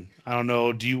 And I don't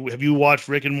know, have you watched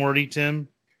Rick and Morty, Tim?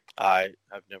 I've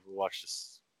never watched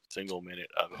a single minute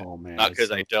of it. Oh man. Not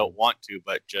because I don't want to,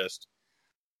 but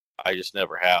I just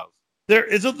never have.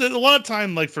 There's a lot of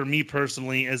time, like for me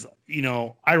personally, as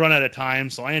I run out of time,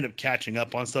 so I end up catching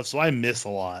up on stuff, so I miss a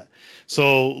lot.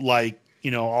 So like,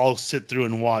 I'll sit through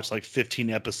and watch like 15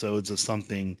 episodes of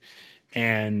something,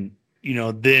 and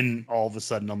then all of a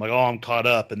sudden I'm like, oh, I'm caught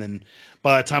up, and then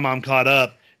by the time I'm caught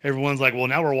up, everyone's like, well,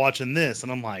 now we're watching this,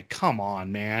 and I'm like, come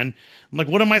on, man. I'm like,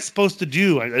 what am I supposed to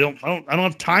do? I don't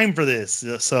have time for this.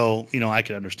 So I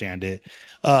can understand it.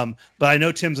 But I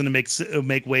know Tim's going to make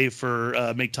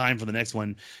time for the next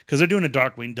one because they're doing a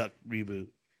Darkwing Duck reboot.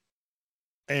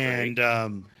 And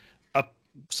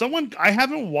someone, I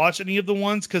haven't watched any of the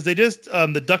ones because they just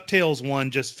the DuckTales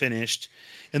one just finished,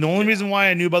 and the only reason why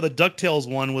I knew about the DuckTales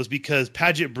one was because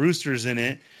Paget Brewster's in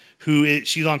it,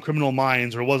 she's on Criminal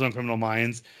Minds or was on Criminal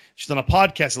Minds. She's on a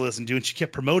podcast I listened to, and she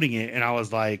kept promoting it, and I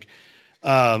was like,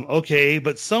 okay.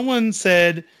 But someone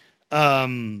said,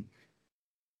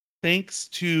 thanks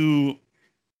to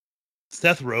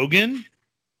Seth Rogen,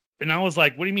 and I was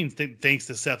like, what do you mean thanks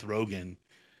to Seth Rogen?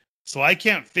 So I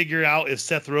can't figure out if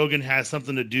Seth Rogen has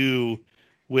something to do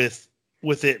with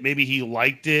it. Maybe he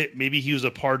liked it. Maybe he was a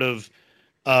part of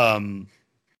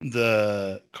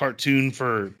the cartoon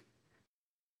for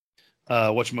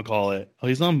whatchamacallit. Oh,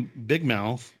 he's on Big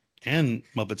Mouth and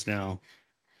Muppets Now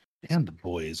and The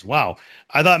Boys. Wow.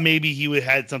 I thought maybe he would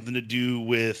had something to do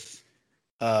with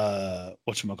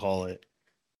whatchamacallit.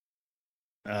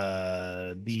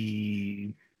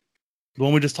 The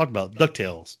one we just talked about,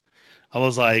 DuckTales. I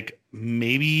was like,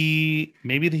 maybe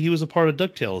he was a part of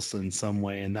DuckTales in some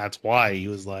way, and that's why he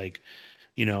was like,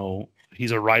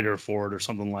 he's a writer for it or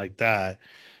something like that.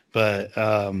 But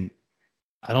I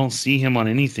don't see him on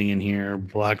anything in here.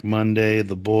 Black Monday,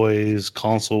 The Boys,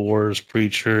 Console Wars,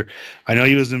 Preacher. I know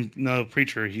he was in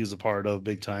Preacher. He was a part of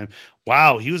big time.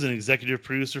 Wow, he was an executive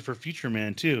producer for Future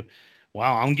Man too.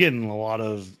 Wow, I'm getting a lot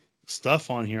of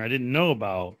stuff on here I didn't know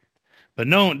about. But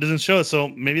no, it doesn't show it. So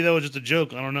maybe that was just a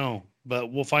joke. I don't know.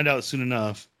 But we'll find out soon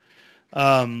enough.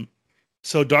 So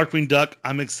Darkwing Duck,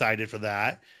 I'm excited for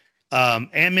that.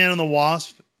 Ant-Man and the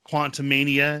Wasp,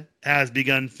 Quantumania has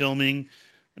begun filming.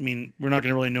 I mean, we're not going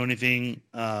to really know anything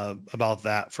about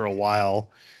that for a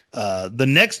while. The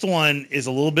next one is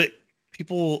a little bit,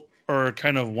 people are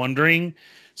kind of wondering.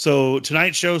 So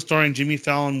Tonight Show starring Jimmy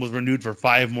Fallon was renewed for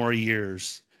 5 more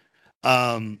years.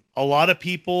 A lot of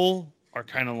people are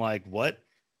kind of like, what?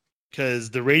 Because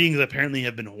the ratings apparently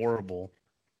have been horrible.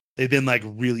 They've been like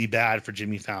really bad for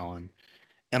Jimmy Fallon.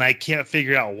 And I can't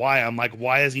figure out why. I'm like,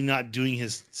 why is he not doing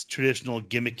his traditional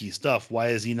gimmicky stuff? Why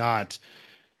is he not?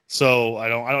 So I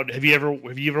don't. Have you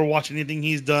ever watched anything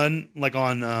he's done like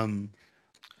on? I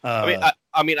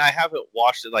mean, I haven't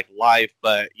watched it like live,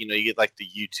 but you get like the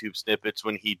YouTube snippets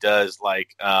when he does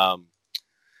like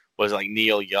was like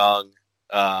Neil Young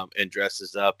and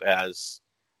dresses up as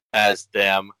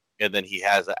them. And then he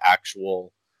has an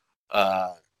actual,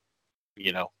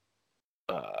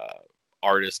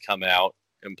 artist come out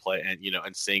and play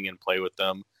and sing and play with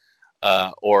them.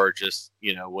 Or just,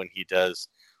 when he does,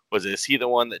 is he the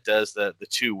one that does the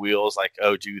 2 wheels? Like,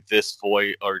 oh, do this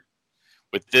voice or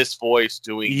with this voice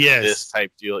doing this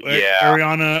type deal. Yeah.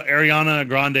 Ariana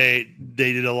Grande,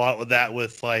 they did a lot with that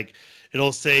with like,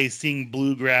 it'll say sing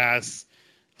bluegrass,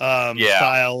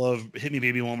 style of Hit Me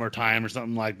Baby One More Time or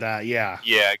something like that. Yeah.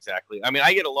 Yeah, exactly. I mean,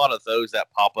 I get a lot of those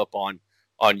that pop up on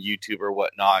YouTube or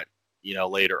whatnot,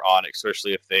 later on,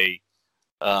 especially if they,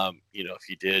 if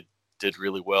you did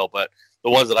really well. But the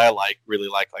ones that I really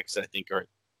like I said, I think are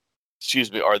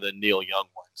the Neil Young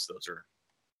ones.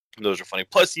 Those are funny.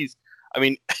 Plus he's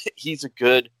a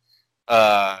good,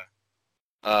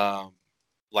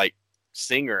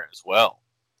 singer as well.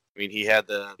 I mean, he had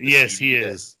the yes, he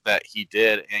is that he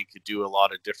did and could do a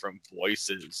lot of different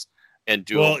voices and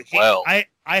do it well. I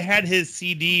had his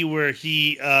CD where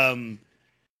he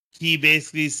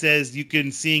basically says you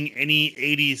can sing any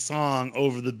 80s song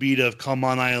over the beat of "Come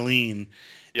On Eileen,"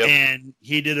 and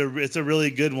he did it's a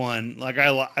really good one. Like I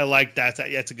like that.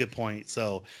 That's a good point.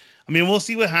 So, I mean, we'll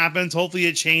see what happens. Hopefully,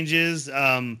 it changes.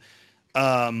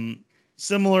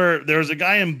 Similar, there was a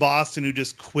guy in Boston who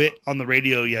just quit on the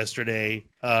radio yesterday.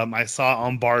 I saw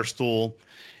on Barstool,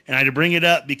 and I had to bring it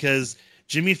up because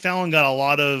Jimmy Fallon got a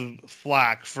lot of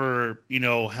flack for,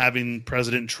 having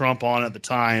President Trump on at the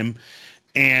time.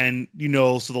 And,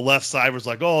 so the left side was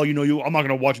like, oh, I'm not going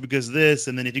to watch because of this.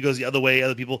 And then if he goes the other way,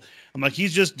 other people, I'm like,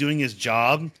 he's just doing his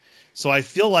job. So I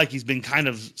feel like he's been kind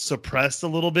of suppressed a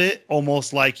little bit,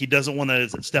 almost like he doesn't want to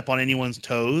step on anyone's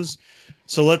toes.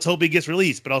 So let's hope he gets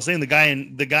released. But I was saying the guy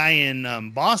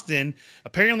in Boston,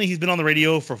 apparently he's been on the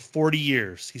radio for 40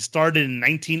 years. He started in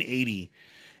 1980,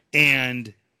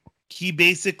 and he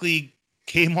basically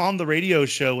came on the radio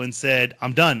show and said,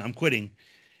 "I'm done. I'm quitting."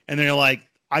 And they're like,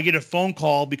 I get a phone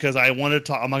call because I wanted to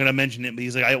talk. I'm not going to mention it, but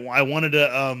he's like, I wanted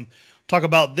to talk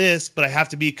about this, but I have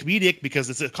to be comedic because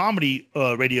it's a comedy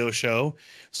radio show.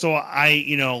 So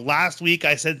last week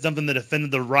I said something that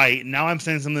offended the right. And now I'm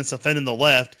saying something that's offending the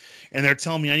left. And they're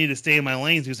telling me I need to stay in my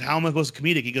lanes. He goes, how am I supposed to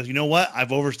comedic? He goes, you know what?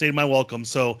 I've overstayed my welcome.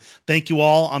 So thank you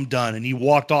all. I'm done. And he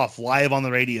walked off live on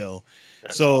the radio.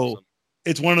 That's awesome.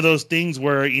 It's one of those things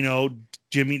where,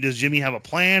 does Jimmy have a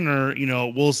plan, or,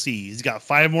 we'll see. He's got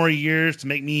 5 more years to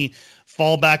make me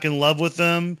fall back in love with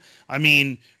them. I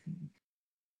mean,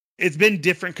 it's been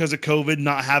different because of COVID,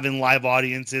 not having live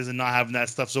audiences and not having that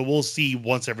stuff. So we'll see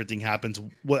once everything happens,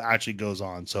 what actually goes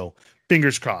on. So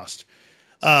fingers crossed.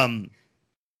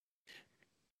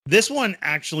 This one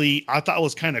actually I thought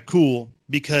was kind of cool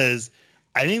because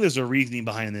I think there's a reasoning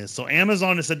behind this. So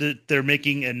Amazon has said that they're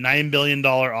making a $9 billion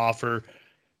offer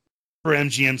for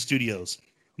MGM Studios.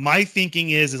 My thinking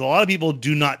is a lot of people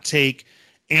do not take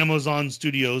Amazon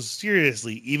Studios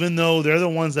seriously, even though they're the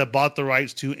ones that bought the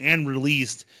rights to and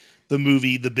released the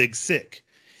movie The Big Sick.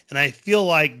 And I feel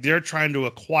like they're trying to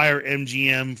acquire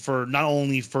MGM for not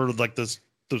only for like the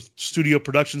studio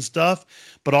production stuff,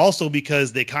 but also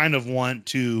because they kind of want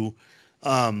to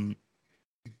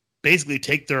basically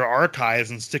take their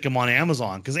archives and stick them on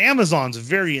Amazon, because Amazon's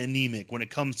very anemic when it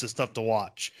comes to stuff to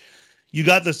watch. You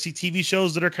got the TV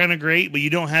shows that are kind of great, but you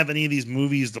don't have any of these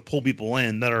movies to pull people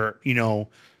in that are,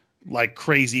 like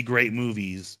crazy great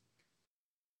movies.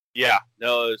 Yeah,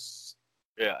 no,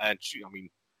 and I mean,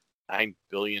 $9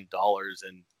 billion,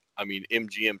 and I mean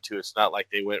MGM too. It's not like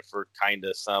they went for kind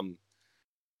of some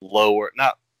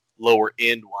not lower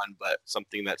end one, but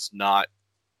something that's not,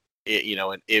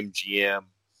 an MGM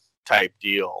type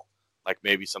deal. Like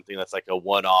maybe something that's like a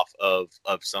one-off of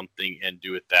something and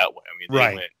do it that way. I mean,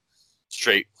 they went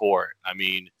straight for it. I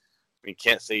mean,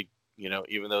 can't say,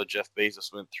 even though Jeff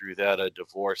Bezos went through that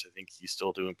divorce, I think he's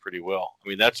still doing pretty well. I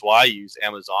mean, that's why I use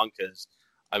Amazon, because,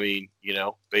 I mean,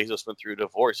 Bezos went through a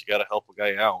divorce. You got to help a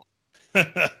guy out.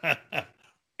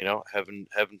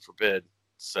 Heaven forbid.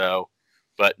 So,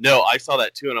 but no, I saw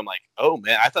that too, and I'm like, oh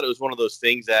man, I thought it was one of those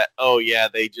things that, oh yeah,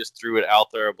 they just threw it out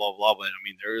there, blah blah. But I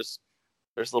mean, there's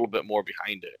a little bit more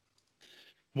behind it.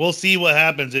 We'll see what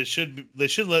happens. It should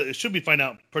be find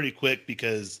out pretty quick,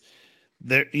 because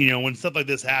there, when stuff like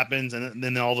this happens and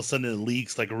then all of a sudden it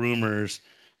leaks like rumors,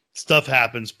 stuff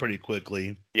happens pretty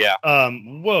quickly. Yeah.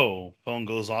 Whoa, phone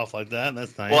goes off like that.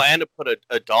 That's nice. Well, and to put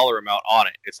a dollar amount on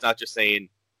it. It's not just saying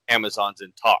Amazon's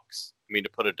in talks. I mean, to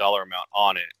put a dollar amount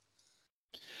on it.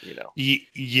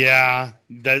 Yeah.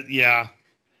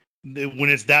 When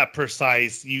it's that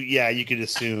precise, you could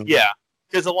assume. Yeah.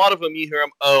 Because a lot of them, you hear them,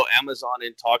 oh, Amazon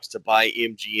in talks to buy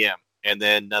MGM, and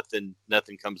then nothing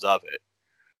comes of it.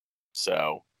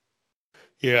 So,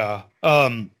 yeah.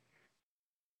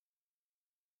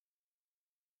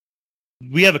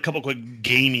 We have a couple quick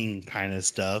gaming kind of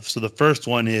stuff. So the first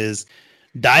one is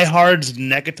Die Hard's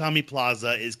Nakatomi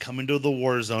Plaza is coming to the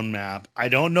Warzone map. I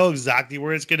don't know exactly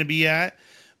where it's going to be at,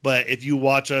 but if you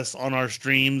watch us on our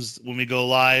streams when we go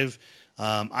live,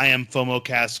 I am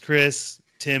FOMOcast Chris.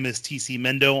 Tim is TC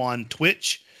Mendo on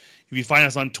Twitch. If you find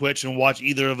us on Twitch and watch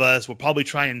either of us, we'll probably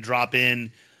try and drop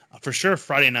in for sure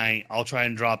Friday night. I'll try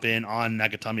and drop in on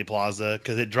Nakatomi Plaza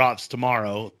because it drops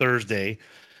tomorrow, Thursday,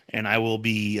 and I will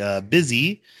be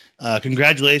busy.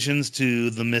 Congratulations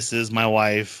to the missus, my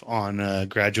wife, on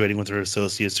graduating with her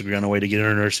associate's degree on the way to get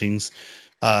her nursing's.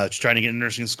 She's trying to get in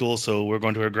nursing school, so we're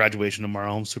going to her graduation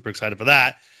tomorrow. I'm super excited for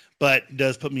that. But it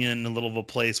does put me in a little of a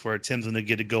place where Tim's going to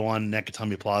get to go on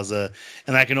Nakatomi Plaza,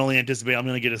 and I can only anticipate I'm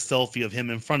going to get a selfie of him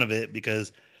in front of it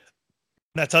because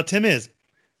that's how Tim is.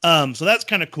 So that's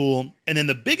kind of cool. And then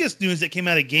the biggest news that came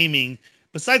out of gaming,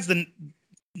 besides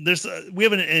we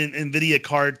have an NVIDIA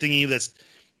card thingy that's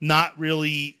not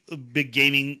really big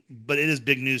gaming, but it is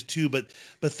big news too. But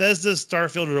Bethesda's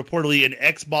Starfield is reportedly an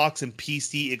Xbox and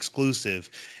PC exclusive,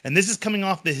 and this is coming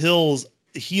off the heels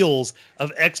of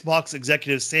Xbox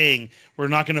executives saying we're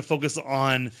not going to focus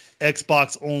on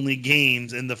Xbox only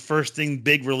games, and the first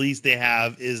big release they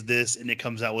have is this, and it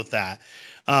comes out with that.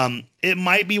 It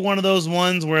might be one of those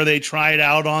ones where they try it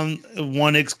out on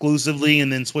one exclusively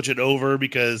and then switch it over,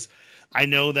 because I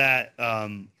know that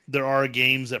there are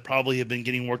games that probably have been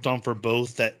getting worked on for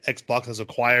both that Xbox has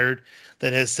acquired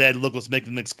that has said, look, let's make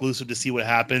them exclusive to see what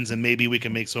happens, and maybe we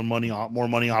can make more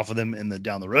money off of them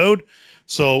down the road.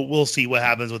 So we'll see what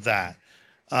happens with that.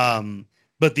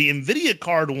 But the NVIDIA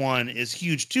card one is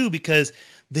huge too, because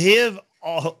they have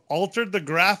altered the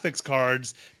graphics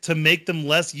cards to make them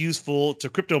less useful to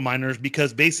crypto miners,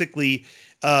 because basically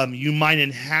you mine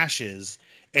in hashes,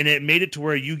 and it made it to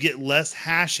where you get less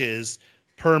hashes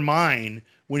per mine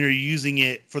when you're using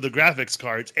it for the graphics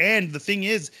cards. And the thing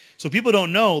is, so people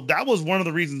don't know, that was one of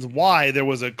the reasons why there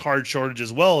was a card shortage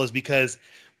as well, is because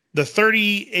the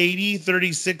 3080,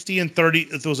 3060, and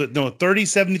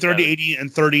 3070, 3080,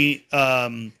 and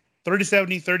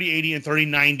 3070, 3080, and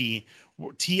 3090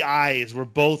 TIs were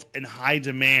both in high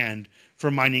demand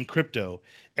for mining crypto.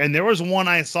 And there was one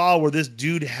I saw where this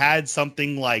dude had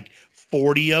something like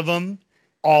 40 of them,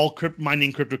 all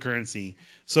mining cryptocurrency.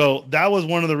 So that was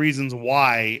one of the reasons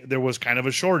why there was kind of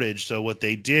a shortage. So what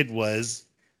they did was,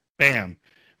 bam,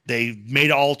 they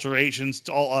made alterations.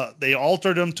 They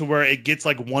altered them to where it gets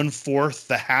like 1/4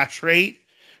 the hash rate.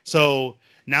 So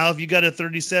now if you got a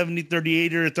 3070,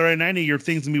 3080, or 3090, your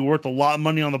thing's going to be worth a lot of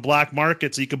money on the black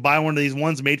market. So you could buy one of these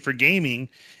ones made for gaming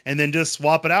and then just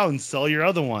swap it out and sell your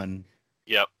other one.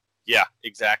 Yep. Yeah,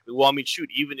 exactly. Well, I mean, shoot,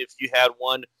 even if you had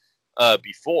one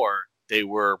before, they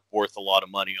were worth a lot of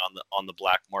money on the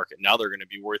black market. Now they're going to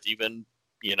be worth even,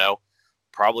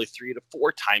 probably 3 to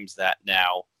 4 times that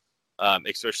now,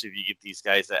 especially if you get these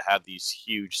guys that have these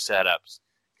huge setups.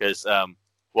 Because, on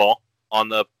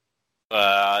the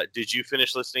did you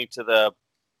finish listening to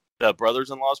the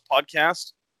Brothers-in-Law's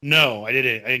podcast? No, I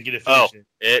didn't. I didn't get to finish it.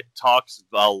 It talks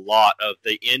a lot of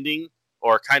the ending,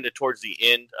 or kind of towards the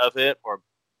end of it, or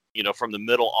from the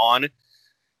middle on.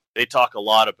 They talk a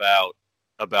lot about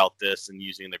this and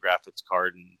using the graphics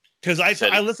card, and because I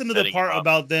listened to the part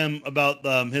about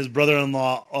his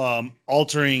brother-in-law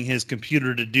altering his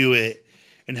computer to do it,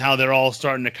 and how they're all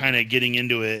starting to kind of getting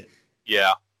into it.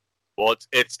 Yeah, well,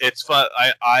 it's fun.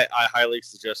 I highly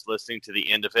suggest listening to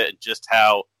the end of it, and just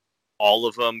how all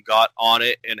of them got on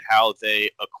it, and how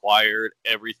they acquired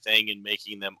everything, and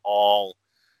making them all,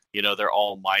 they're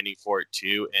all mining for it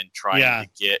too, and trying to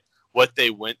get what they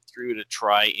went through to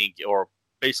try and get, or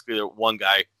basically one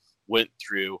guy went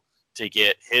through to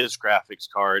get his graphics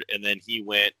card, and then he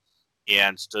went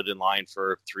and stood in line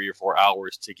for 3 or 4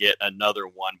 hours to get another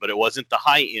one. But it wasn't the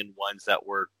high-end ones that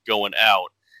were going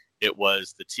out. It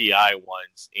was the TI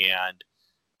ones. And,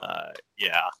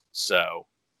 so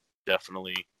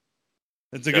definitely.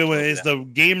 It's a good way. It's the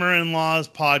Gamer-in-Laws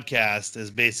podcast,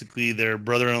 is basically their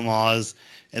brother-in-laws,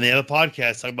 and they have a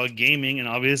podcast talking about gaming and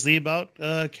obviously about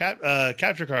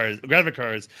capture cards, graphic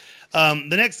cards.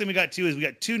 The next thing we got too is we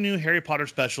got 2 new Harry Potter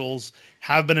specials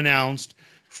have been announced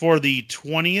for the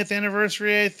 20th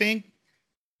anniversary, I think.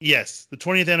 Yes, the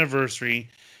 20th anniversary.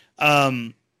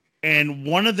 And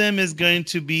one of them is going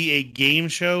to be a game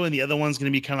show, and the other one's going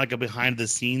to be kind of like a behind the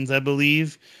scenes, I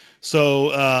believe.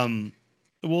 So,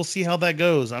 we'll see how that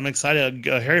goes. I'm excited.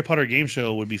 A Harry Potter game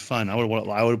show would be fun.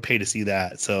 I would pay to see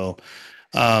that. So,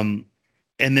 and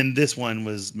then this one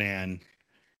was, man,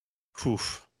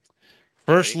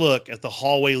 first look at the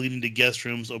hallway leading to guest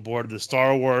rooms aboard the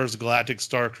Star Wars Galactic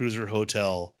Star Cruiser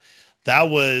Hotel. That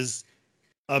was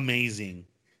amazing.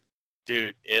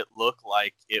 Dude, it looked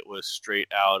like it was straight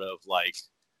out of like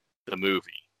the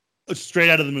movie. Straight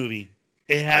out of the movie.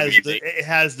 It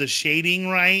has the shading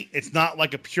right. It's not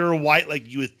like a pure white like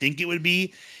you would think it would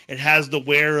be. It has the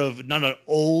wear of not an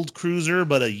old cruiser,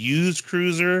 but a used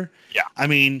cruiser. Yeah. I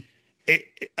mean,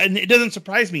 it doesn't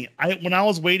surprise me. When I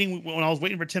was waiting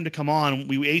for Tim to come on,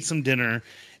 we ate some dinner,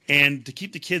 and to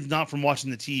keep the kids not from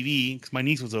watching the TV because my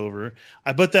niece was over,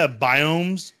 I put that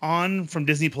Biomes on from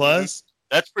Disney Plus.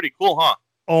 That's pretty cool, huh?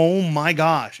 Oh my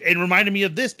gosh! It reminded me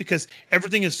of this because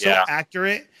everything is so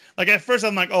accurate. Like at first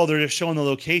I'm like, oh, they're just showing the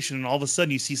location, and all of a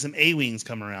sudden you see some A-wings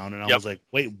come around, and I was like,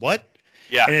 wait, what?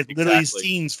 Yeah, and it's literally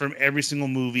scenes from every single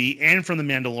movie and from The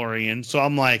Mandalorian. So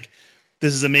I'm like,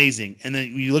 this is amazing. And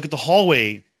then when you look at the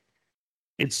hallway,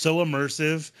 it's so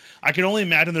immersive. I can only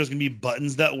imagine there's gonna be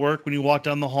buttons that work when you walk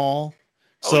down the hall.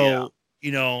 So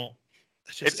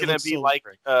it's gonna be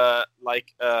so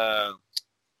like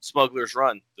Smuggler's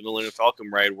Run, the Millennium Falcon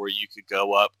ride, where you could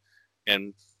go up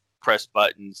and press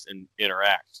buttons and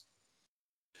interact.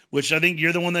 Which I think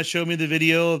you're the one that showed me the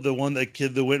video of the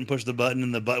kid that went and pushed the button,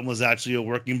 and the button was actually a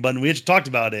working button. We just talked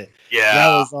about it. Yeah.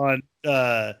 That was on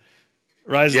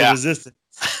Rise of the Resistance.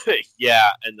 Yeah,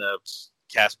 and the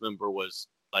cast member was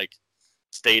like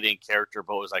stayed in character,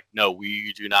 but was like, no,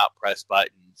 we do not press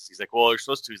buttons. He's like, well, you're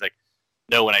supposed to. He's like,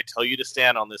 no, when I tell you to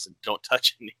stand on this and don't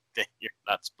touch anything, you're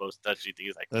not supposed to touch anything.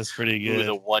 He's like, that's pretty good. It was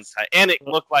a one time. And it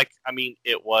looked like,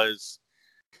 it was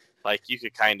like, you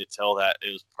could kind of tell that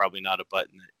it was probably not a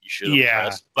button that you should have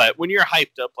pressed. But when you're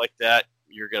hyped up like that,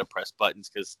 you're going to press buttons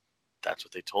because that's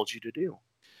what they told you to do.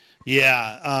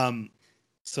 Yeah.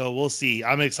 So we'll see.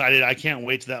 I'm excited. I can't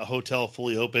wait till that hotel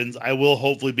fully opens. I will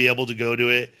hopefully be able to go to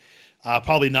it.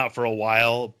 Probably not for a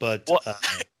while, but. Well,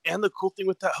 and the cool thing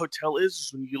with that hotel is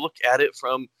when you look at it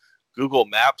from Google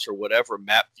Maps or whatever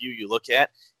map view you look at,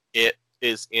 it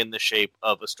is in the shape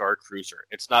of a Star Cruiser.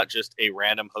 It's not just a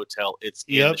random hotel. It's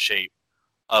in the shape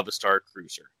of a Star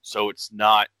Cruiser. So it's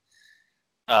not,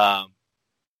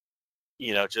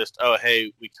 just, oh,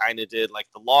 hey, we kind of did like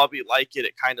the lobby like it.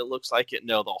 It kind of looks like it.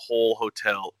 No, the whole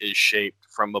hotel is shaped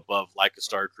from above like a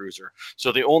Star Cruiser.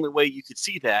 So the only way you could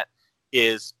see that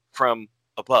is from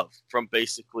above, from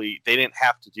basically, they didn't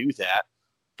have to do that,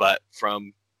 but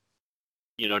from,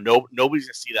 nobody's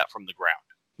going to see that from the ground.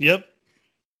 Yep.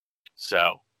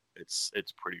 So it's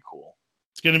pretty cool.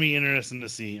 It's going to be interesting to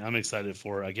see. I'm excited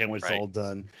for it. I can't wait till it's all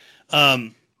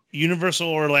done. Universal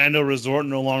Orlando Resort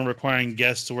no longer requiring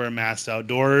guests to wear masks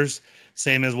outdoors.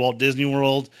 Same as Walt Disney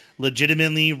World.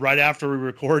 Legitimately, right after we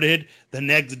recorded, the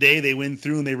next day they went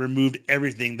through and they removed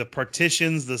everything. The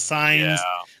partitions, the signs.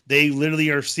 Yeah. They literally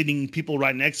are sitting people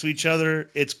right next to each other.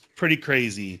 It's pretty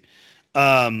crazy.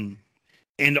 And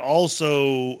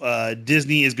also,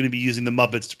 Disney is going to be using the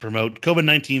Muppets to promote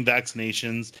COVID-19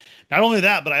 vaccinations. Not only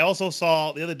that, but I also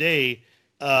saw the other day,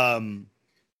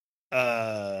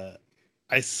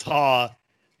 I saw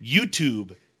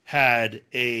YouTube had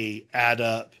a ad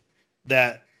up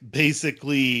that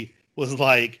basically was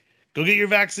like, go get your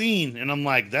vaccine. And I'm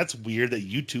like, that's weird that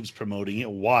YouTube's promoting it.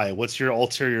 Why? What's your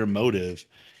ulterior motive?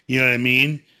 You know what I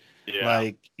mean?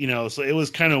 Yeah. So it was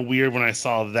kind of weird when I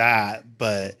saw that,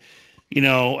 but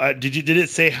did it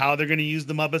say how they're going to use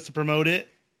the Muppets to promote it?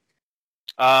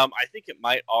 I think it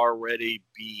might already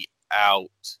be out.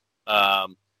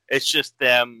 It's just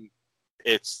them.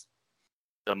 It's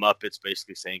the Muppets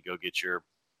basically saying, go get your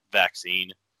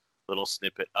vaccine, little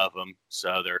snippet of them.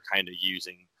 So they're kind of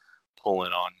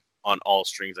pulling on all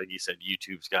strings. Like you said,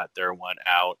 YouTube's got their one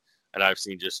out, and I've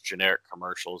seen just generic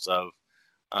commercials of,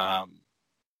 to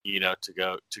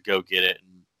go get it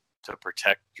and to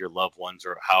protect your loved ones,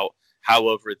 or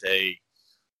however they,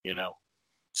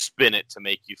 spin it to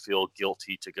make you feel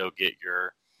guilty to go get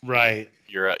your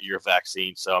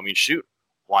vaccine. So, I mean, shoot,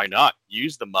 why not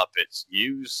use the Muppets?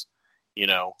 Use,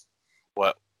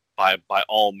 what by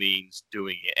all means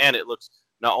doing it. And it looks,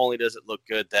 not only does it look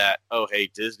good that, oh, hey,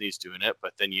 Disney's doing it,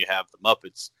 but then you have the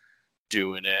Muppets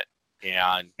doing it.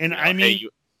 And I mean, hey,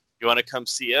 you want to come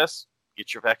see us?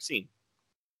 Get your vaccine.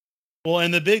 Well,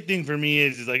 and the big thing for me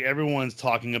is like everyone's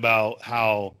talking about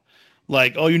how,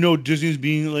 like, oh, Disney's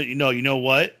being like, you know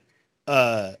what?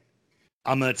 I'm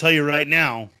going to tell you right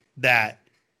now that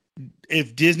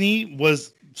if Disney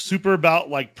was super about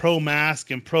like pro mask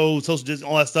and pro social distance,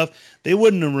 all that stuff, they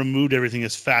wouldn't have removed everything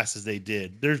as fast as they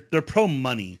did. They're pro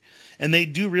money, and they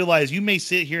do realize you may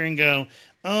sit here and go,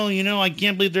 oh, I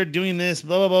can't believe they're doing this,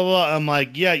 blah, blah, blah, blah. I'm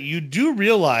like, yeah, you do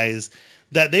realize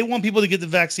that they want people to get the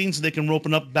vaccine so they can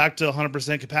open up back to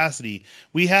 100% capacity.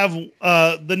 We have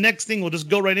the next thing, we'll just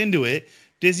go right into it.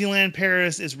 Disneyland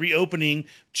Paris is reopening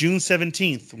June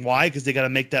 17th. Why? Because they got to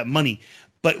make that money.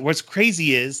 But what's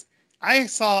crazy is I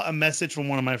saw a message from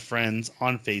one of my friends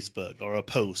on Facebook, or a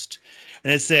post,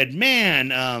 and it said,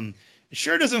 man, it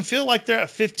sure doesn't feel like they're at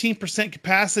 15%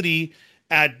 capacity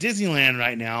at Disneyland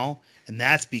right now. And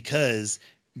that's because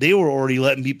they were already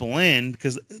letting people in,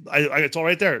 because it's all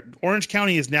right there. Orange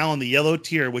County is now on the yellow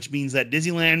tier, which means that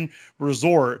Disneyland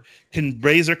Resort can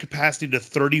raise their capacity to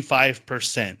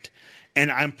 35%.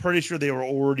 And I'm pretty sure they were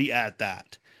already at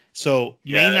that. So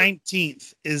May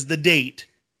 19th is the date.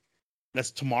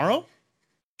 That's tomorrow?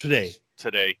 Today.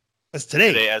 That's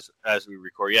today. Today as we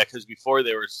record. Yeah, because before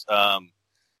there was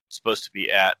supposed to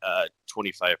be at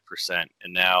 25%.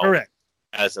 And now, correct,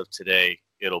 as of today,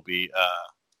 it'll be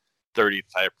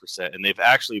 35%. And they've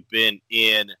actually been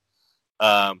in,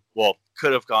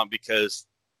 could have gone, because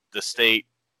the state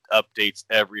updates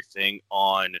everything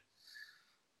on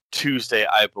Tuesday,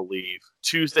 I believe.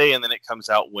 Tuesday, and then it comes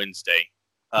out Wednesday.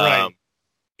 Right.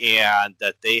 And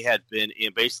that they had been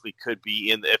in, basically could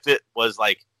be in, if it was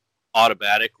like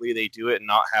automatically they do it and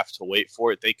not have to wait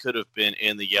for it, they could have been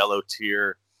in the yellow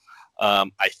tier,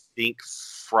 I think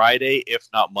Friday, if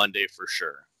not Monday for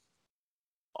sure,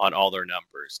 on all their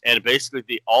numbers. And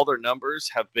basically all their numbers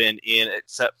have been in,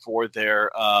 except for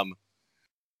their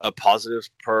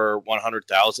positives per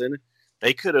 100,000.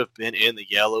 They could have been in the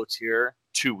yellow tier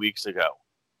 2 weeks ago.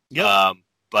 Yep.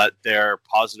 But they're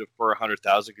positive per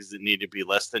 100,000 because it needed to be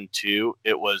less than 2.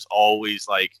 It was always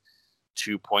like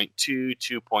 2.2,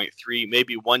 2.3.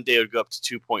 Maybe one day it would go up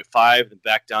to 2.5, then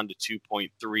back down to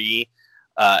 2.3.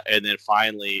 And then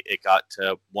finally it got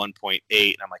to 1.8.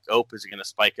 And I'm like, oh, is it going to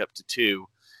spike up to 2?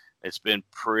 It's been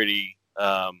pretty,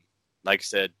 like I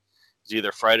said, it's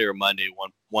either Friday or Monday,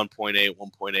 1.8,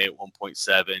 1.8,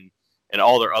 1.7. And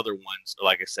all their other ones,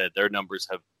 like I said, their numbers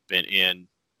have been in,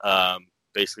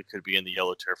 basically could be in the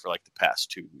yellow tier for like the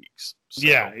past 2 weeks. So.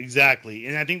 Yeah, exactly.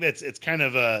 And I think it's kind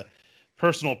of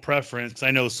personal preference.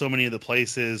 I know so many of the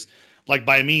places, like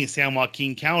by me, San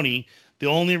Joaquin County, the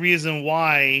only reason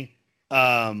why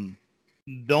they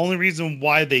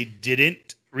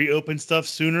didn't reopen stuff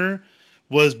sooner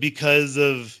was because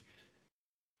of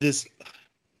this.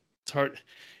 It's hard.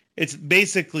 It's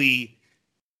basically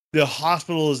the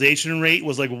hospitalization rate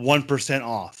was like 1%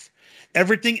 off.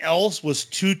 Everything else was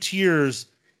 2 tiers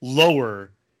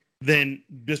lower than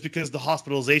just because the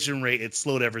hospitalization rate, it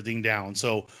slowed everything down.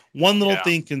 So one little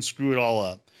thing can screw it all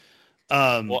up.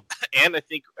 Well, and I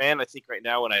think right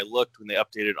now when they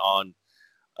updated on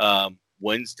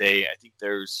Wednesday, I think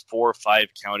there's 4 or 5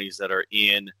 counties that are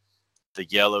in the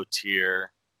yellow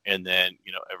tier, and then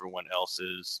everyone else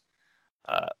is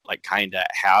like kind of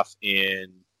half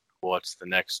in. What's the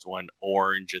next one?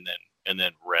 Orange, and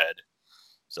then red.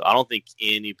 So I don't think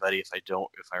anybody, if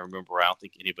I remember, I don't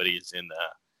think anybody is in the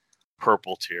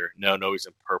purple tier. No, nobody's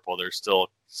in purple. There's still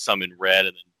some in red,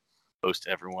 and then most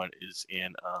everyone is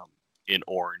in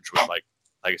orange, with like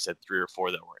I said, 3 or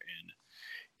 4 that were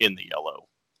in the yellow.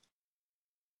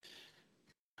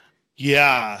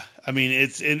 Yeah, I mean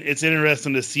it's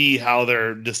interesting to see how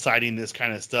they're deciding this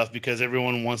kind of stuff, because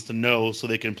everyone wants to know so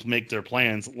they can make their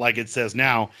plans. Like it says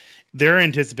now, they're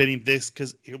anticipating this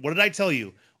because what did I tell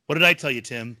you? What did I tell you,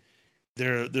 Tim?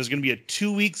 There's going to be a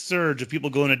 2-week surge of people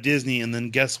going to Disney, and then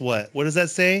guess what? What does that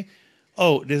say?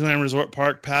 Oh, Disneyland Resort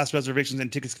Park pass reservations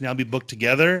and tickets can now be booked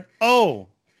together. Oh,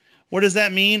 what does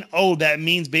that mean? Oh, that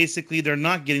means basically they're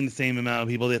not getting the same amount of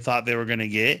people they thought they were going to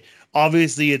get.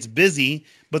 Obviously, it's busy,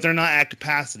 but they're not at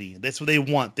capacity. That's what they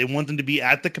want. They want them to be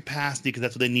at the capacity because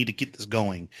that's what they need to keep this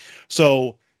going.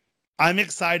 So I'm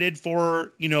excited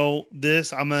for,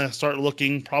 this. I'm going to start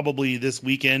looking probably this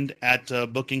weekend at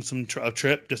booking a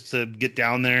trip just to get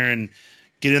down there and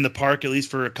get in the park at least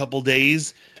for a couple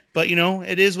days. But,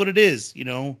 it is what it is.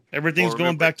 Everything's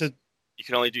going back to... You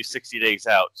can only do 60 days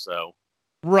out, so...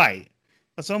 Right.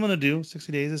 That's what I'm going to do.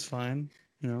 60 days is fine.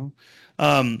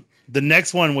 The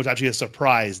next one was actually a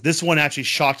surprise. This one actually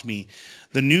shocked me.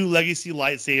 The new Legacy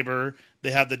lightsaber.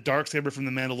 They have the dark saber from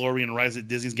The Mandalorian arrives at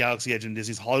Disney's Galaxy Edge and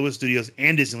Disney's Hollywood Studios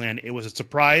and Disneyland. It was a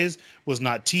surprise, was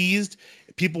not teased.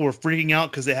 People were freaking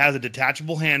out because it has a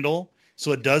detachable handle,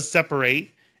 so it does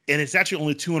separate, and it's actually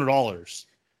only $200.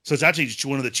 So it's actually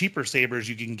one of the cheaper sabers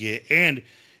you can get, and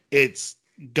it's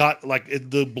got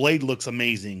the blade looks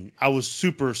amazing. I was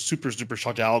super, super, super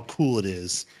shocked at how cool it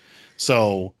is.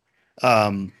 So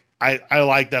I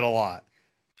like that a lot.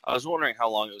 I was wondering how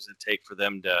long it was going to take for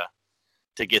them to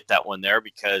get that one there,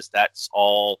 because that's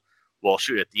all. Well,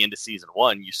 shoot, at the end of season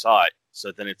 1, you saw it,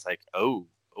 so then it's like, oh,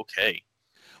 okay.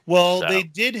 Well, they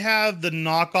did have the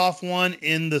knockoff one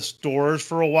in the stores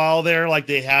for a while there. Like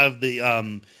they have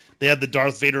the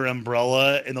Darth Vader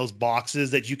umbrella in those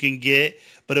boxes that you can get,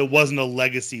 but it wasn't a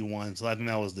legacy one, so I think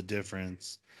that was the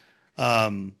difference.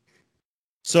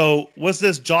 So what's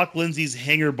this? Jock Lindsay's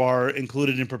Hangar Bar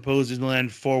included in proposed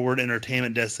Disneyland Forward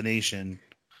entertainment destination.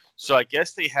 So I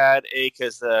guess they had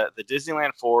because the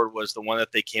Disneyland Forward was the one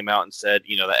that they came out and said,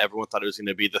 that everyone thought it was going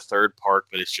to be the third park,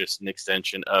 but it's just an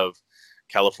extension of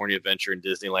California Adventure and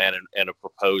Disneyland, and a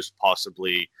proposed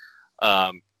possibly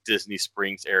Disney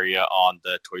Springs area on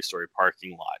the Toy Story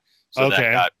parking lot. So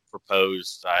that got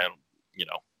proposed,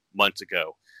 months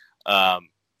ago.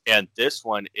 And this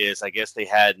one is, I guess they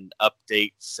had an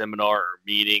update seminar or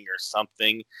meeting or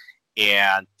something,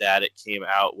 and that it came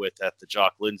out with at the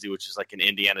Jock Lindsay, which is like an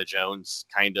Indiana Jones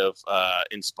kind of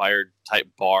inspired type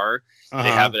bar.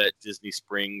 They have it at Disney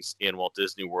Springs in Walt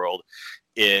Disney World,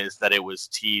 is that it was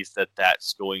teased that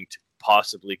that's going to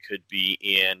possibly could be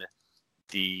in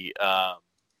the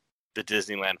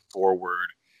Disneyland Forward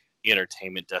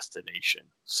entertainment destination.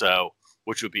 So,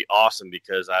 which would be awesome,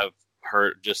 because I've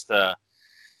heard just the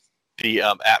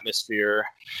atmosphere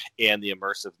and the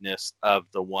immersiveness of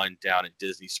the one down at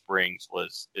Disney Springs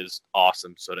is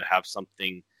awesome. So to have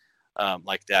something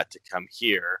like that to come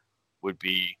here would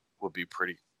be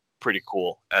pretty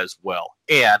cool as well.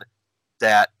 And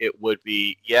that it would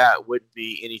be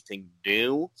anything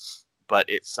new, but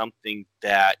it's something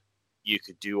that you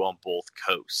could do on both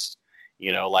coasts.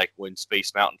 Like when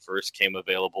Space Mountain first came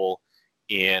available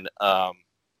in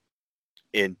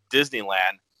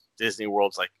Disneyland, Disney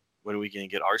World's like, when are we going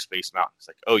to get our Space Mountain? It's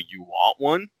like, oh, you want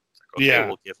one? It's like, okay,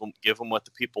 we'll give them what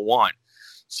the people want.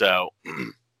 So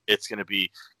it's going to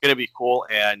be cool,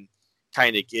 and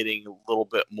kind of getting a little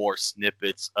bit more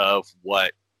snippets of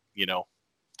what,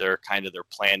 their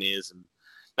plan is, and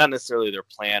not necessarily their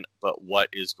plan, but what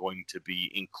is going to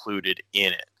be included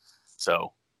in it.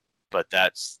 So, but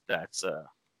that'll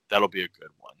be a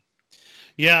good one.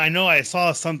 Yeah, I know. I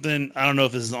saw something. I don't know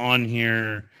if this is on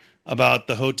here. about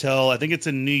the hotel. I think it's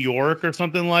in New York or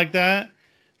something like that.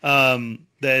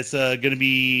 That's going to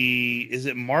be, is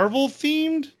it Marvel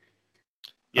themed?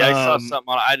 Yeah, I saw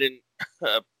something on. I didn't.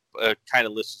 Kind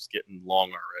of list is getting long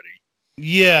already.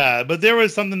 Yeah, but there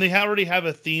was something. They already have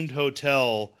a themed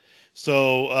hotel,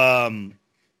 so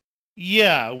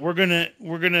yeah, we're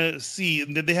gonna see.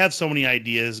 They have so many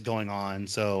ideas going on.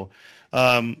 So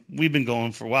we've been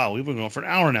going for We've been going for an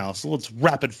hour now. So let's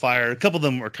rapid fire. A couple of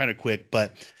them are kind of quick,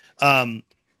 but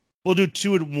we'll do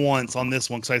two at once on this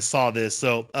one because I saw this.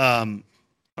 So oh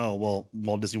well,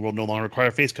 Walt Disney World no longer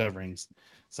require face coverings.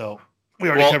 So we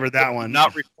already covered that one.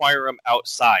 Not require them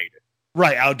outside.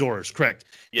 Right, outdoors, correct.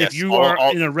 Yes, if you are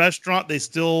in a restaurant, they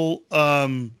still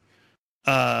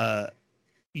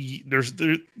there's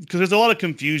because there's a lot of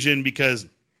confusion because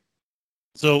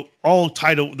so all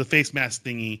tied to the face mask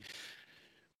thingy.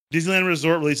 Disneyland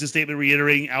Resort released a statement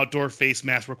reiterating outdoor face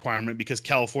mask requirement because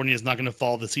California is not going to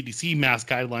follow the CDC mask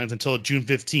guidelines until June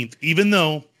 15th, even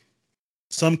though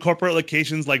some corporate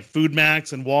locations like Food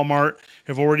Max and Walmart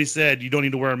have already said you don't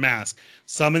need to wear a mask.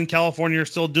 Some in California are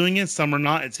still doing it. Some are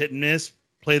not. It's hit and miss.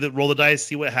 Roll the dice,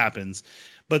 see what happens.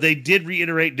 But they did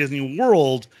reiterate Disney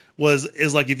World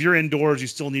is like if you're indoors, you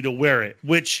still need to wear it,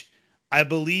 which I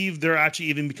believe they're actually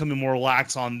even becoming more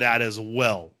lax on that as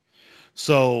well.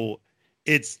 So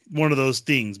it's one of those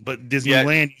things. But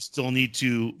Disneyland, you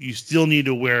still need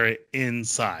to wear it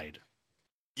inside.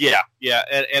 Yeah,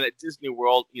 and at Disney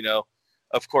World,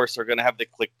 of course, they're going to have the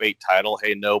clickbait title,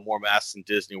 "Hey, no more masks in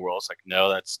Disney World." It's like, no,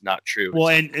 that's not true. Well,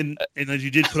 and as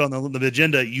you did put on the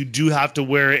agenda, you do have to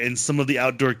wear it in some of the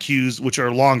outdoor queues, which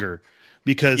are longer,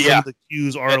 because some of the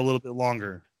queues are a little bit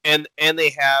longer. And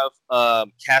they have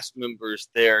cast members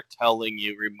there telling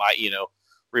you,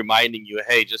 reminding you,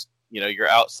 hey, just you're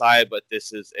outside, but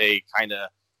this is a kind of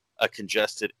a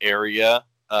congested area.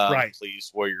 Right. Please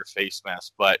wear your face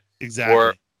mask. But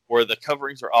exactly. Where the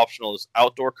coverings are optional is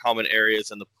outdoor common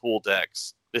areas and the pool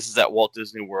decks. This is at Walt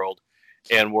Disney World,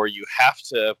 and where you have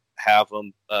to have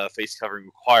them face covering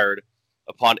required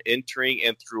upon entering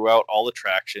and throughout all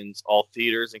attractions, all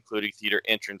theaters, including theater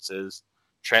entrances,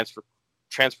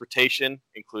 transportation,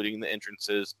 including the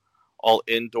entrances, all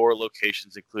indoor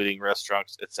locations, including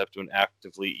restaurants, except when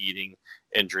actively eating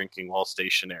and drinking while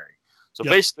stationary. So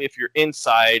basically, if you're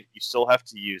inside, you still have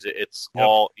to use it. It's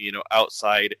all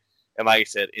outside. And like I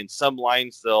said, in some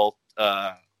lines, there'll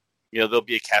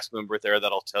be a cast member there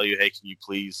that'll tell you, "Hey, can you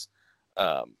please,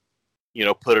 put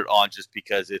it on?" Just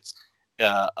because it's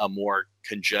a more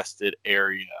congested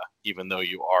area, even though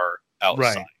you are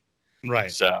outside.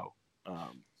 Right. So,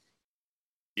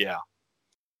 yeah.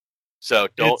 So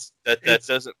don't that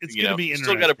doesn't you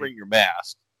still got to bring your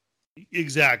mask.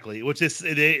 Exactly, which is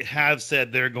they have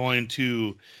said they're going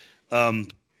to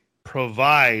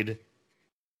provide.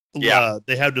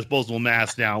 They have disposable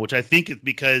masks now, which I think is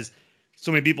because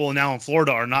so many people now in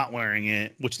Florida are not wearing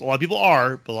it, which a lot of people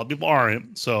are, but a lot of people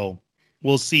aren't. So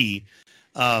we'll see.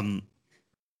 But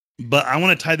I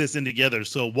want to tie this in together.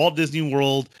 So Walt Disney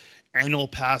World annual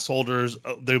pass holders,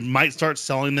 they might start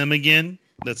selling them again.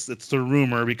 That's the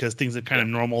rumor because things have kind of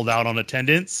normaled out on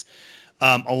attendance.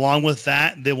 Along with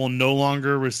that, they will no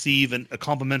longer receive a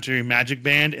complimentary Magic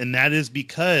Band, and that is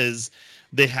because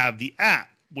they have the app,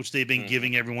 which they've been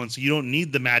giving everyone. So you don't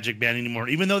need the Magic Band anymore,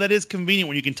 even though that is convenient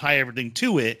when you can tie everything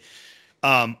to it.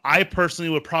 I personally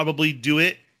would probably do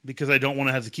it because I don't want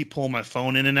to have to keep pulling my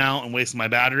phone in and out and wasting my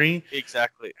battery.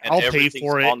 Exactly. And I'll pay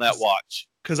for it on that watch.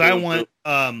 Because I want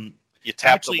you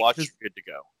tap the watch, you're good to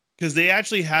go. Because they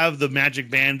actually have the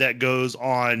Magic Band that goes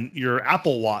on your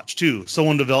Apple Watch too.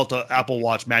 Someone developed an Apple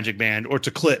Watch Magic Band, or it's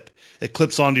a clip. It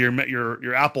clips onto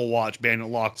your Apple Watch band. It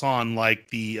locks on like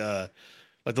the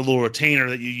little retainer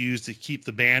that you use to keep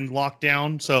the band locked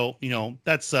down. So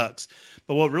that sucks.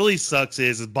 But what really sucks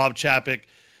is Bob Chapek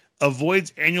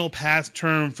avoids annual pass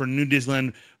term for New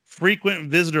Disneyland frequent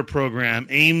visitor program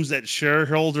aims at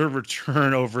shareholder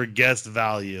return over guest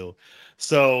value.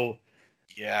 So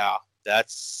yeah,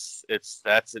 that's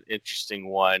an interesting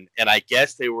one. And I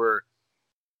guess they were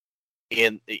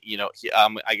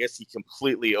I guess he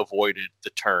completely avoided the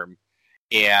term.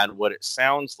 And what it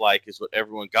sounds like is what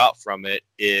everyone got from it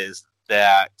is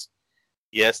that,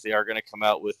 yes, they are going to come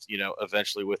out with,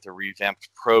 eventually with a revamped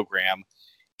program.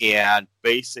 And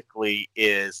basically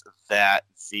is that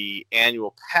the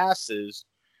annual passes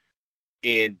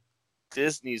in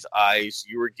Disney's eyes,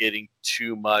 you were getting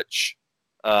too much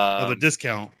of a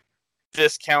discount.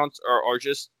 Discounts or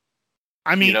just,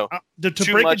 to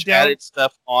too break much it down, added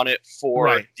stuff on it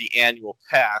for the annual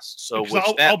pass. So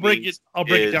I'll break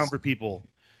it down for people.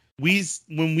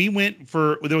 When we went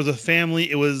there was a family.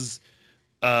 It was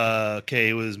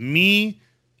it was me,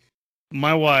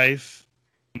 my wife,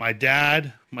 my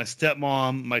dad, my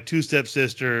stepmom, my two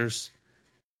stepsisters,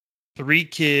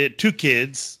 two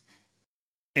kids,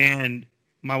 and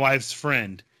my wife's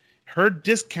friend. Her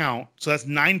discount, so that's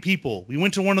 9 people. We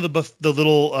went to one of the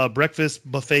little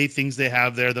breakfast buffet things they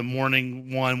have there, the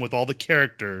morning one with all the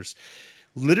characters.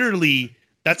 Literally,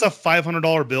 that's a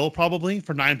 $500 bill probably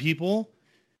for 9 people.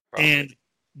 Probably. And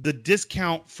the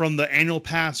discount from the annual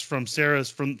pass from Sarah's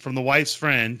from the wife's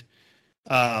friend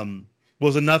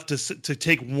was enough to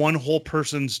take one whole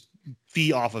person's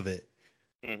fee off of it.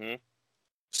 Mm-hmm.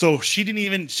 So she didn't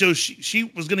even. So she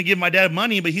was going to give my dad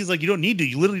money, but he's like, "You don't need to.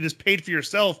 You literally just paid for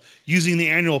yourself using the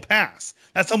annual pass.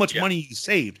 That's how much money you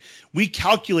saved." We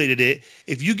calculated it.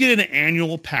 If you get an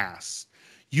annual pass,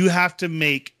 you have to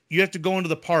go into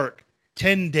the park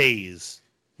 10 days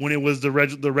when it was the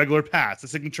regular pass, the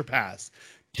signature pass.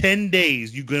 10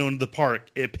 days you go into the park,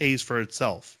 it pays for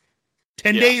itself.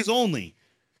 10 days only.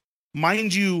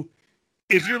 Mind you,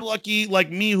 if you're lucky like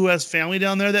me who has family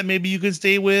down there that maybe you can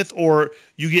stay with, or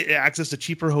you get access to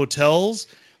cheaper hotels,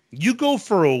 you go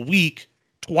for a week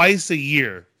twice a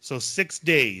year. So 6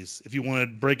 days if you want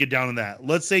to break it down to that.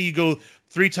 Let's say you go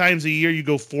 3 times a year, you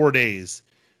go 4 days.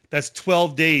 That's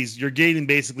 12 days. You're getting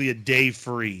basically a day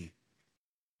free.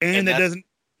 And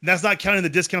that's not counting the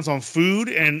discounts on food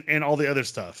and all the other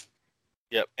stuff.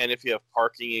 Yep. And if you have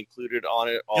parking included on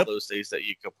it, all those days that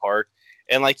you can park.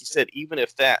 And like you said, even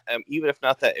if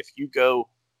not that, if you go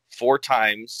 4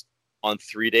 times on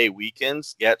 3-day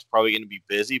weekends, it's probably going to be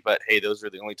busy, but hey, those are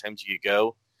the only times you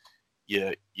go.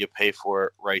 You pay for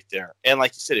it right there. And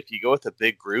like you said, if you go with a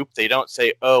big group, they don't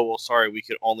say, "Oh, well, sorry, we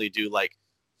could only do like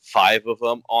 5 of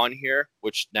them on here,"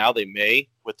 which now they may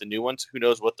with the new ones. Who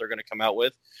knows what they're going to come out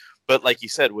with? But like you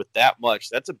said, with that much,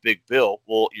 that's a big bill.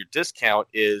 Well, your discount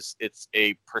it's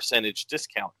a percentage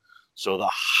discount. So the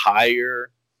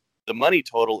higher the money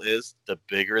total is, the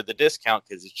bigger the discount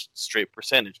because it's straight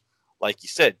percentage. Like you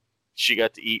said, she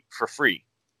got to eat for free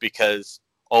because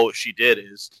all she did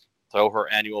is throw her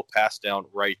annual pass down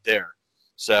right there.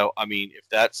 So, I mean, if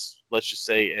that's, let's just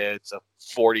say it's a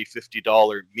 $40,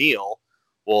 $50 meal,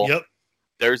 well,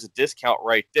 there's a discount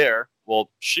right there.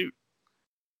 Well, shoot,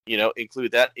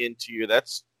 include that into your,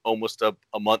 that's almost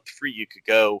a month free you could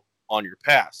go on your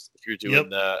pass if you're doing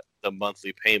the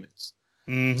monthly payments.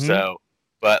 Mm-hmm. So,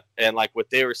 and like what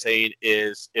they were saying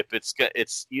is if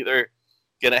it's either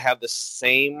going to have the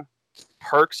same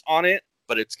perks on it,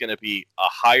 but it's going to be a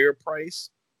higher price,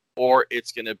 or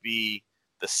it's going to be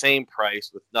the same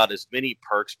price with not as many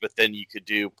perks, but then you could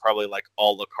do probably like a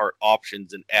la carte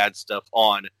options and add stuff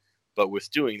on. But with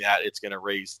doing that, it's going to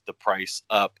raise the price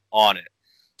up on it.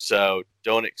 So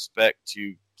don't expect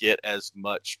to get as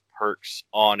much perks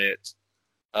on it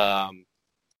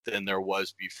than there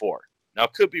was before. Now,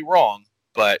 it could be wrong,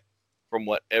 but from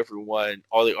what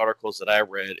all the articles that I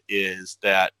read is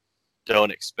that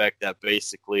don't expect that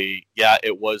basically,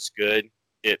 it was good.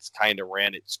 It's kind of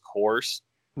ran its course.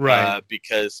 Right.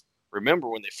 Because remember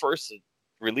when they first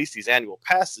released these annual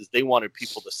passes, they wanted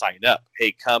people to sign up.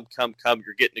 Hey, come.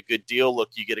 You're getting a good deal. Look,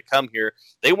 you get to come here.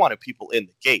 They wanted people in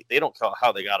the gate. They don't know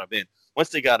how they got them in. Once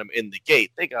they got them in the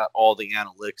gate, they got all the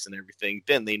analytics and everything.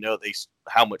 Then they know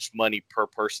how much money per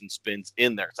person spends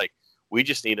in there. It's like, we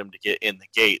just need them to get in the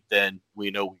gate. Then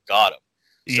we know we got them.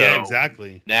 Yeah,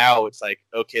 exactly. Now it's like,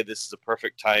 okay, this is a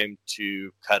perfect time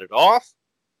to cut it off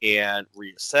and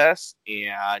reassess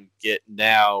and get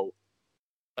now,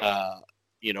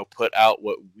 put out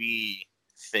what we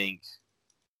think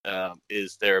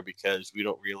is there, because we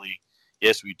don't really,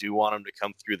 yes, we do want them to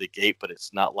come through the gate, but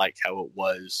it's not like how it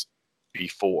was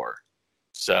before.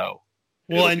 So,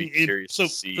 well, and so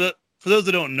for those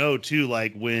that don't know too,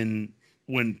 like when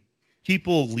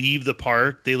people leave the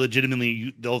park,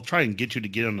 they'll try and get you to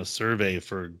get on a survey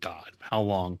for God, how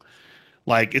long?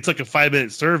 Like it's like a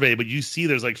 5-minute survey, but you see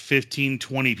there's like 15,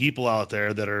 20 people out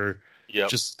there that are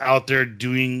just out there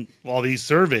doing all these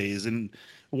surveys. And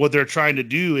what they're trying to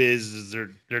do is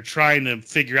they're trying to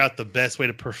figure out the best way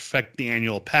to perfect the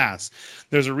annual pass.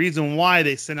 There's a reason why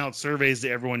they sent out surveys to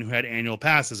everyone who had annual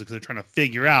passes, because they're trying to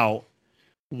figure out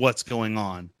what's going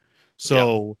on.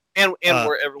 So and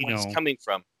where everyone's coming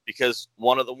from, because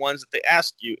one of the ones that they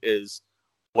ask you is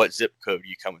what zip code are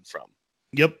you coming from.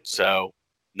 Yep. So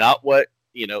not what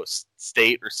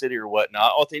state or city or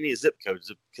whatnot. All they need is zip code,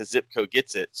 because zip code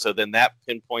gets it. So then that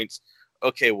pinpoints,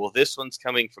 okay, well, this one's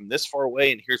coming from this far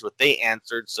away, and here's what they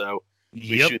answered. So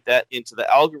we shoot that into the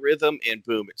algorithm, and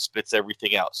boom, it spits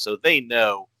everything out. So they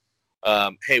know,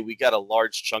 hey, we got a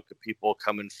large chunk of people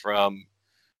coming from,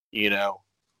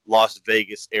 Las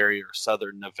Vegas area or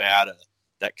Southern Nevada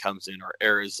that comes in, or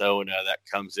Arizona that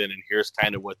comes in, and here's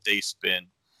kind of what they spend.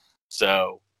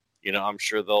 So, I'm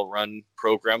sure they'll run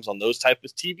programs on those type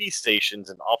of TV stations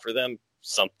and offer them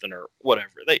something or whatever.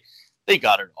 They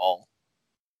got it all.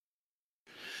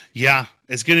 Yeah,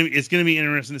 it's gonna be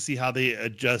interesting to see how they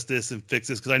adjust this and fix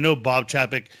this, because I know Bob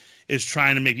Chapek is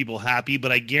trying to make people happy,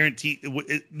 but I guarantee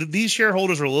these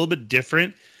shareholders are a little bit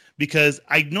different, because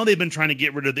I know they've been trying to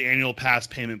get rid of the annual pass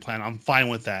payment plan. I'm fine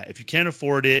with that. If you can't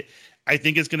afford it, I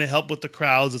think it's going to help with the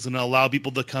crowds. It's going to allow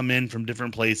people to come in from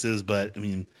different places, but I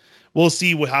mean, we'll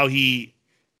see how he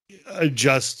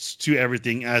adjusts to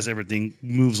everything as everything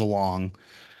moves along.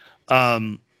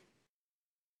 Where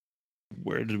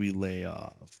did we lay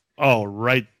off? Oh,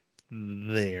 right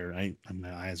there.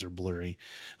 My eyes are blurry.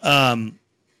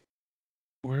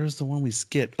 Where's the one we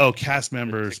skipped? Oh, cast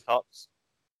members.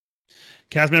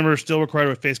 Cast members still required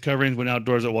with face coverings when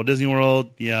outdoors at Walt Disney World.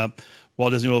 Yeah.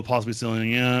 Walt Disney World possibly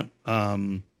selling. Yeah.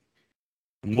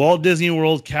 Walt Disney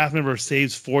World cast member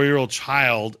saves 4-year-old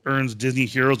child, earns Disney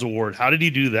Heroes Award. How did he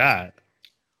do that?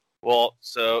 Well,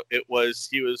 so it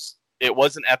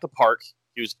wasn't at the park.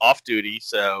 He was off duty.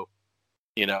 So,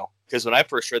 because when I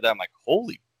first heard that, I'm like,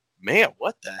 holy man,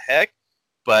 what the heck?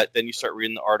 But then you start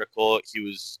reading the article. He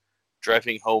was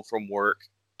driving home from work,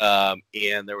 and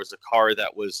there was a car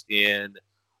that was in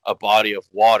a body of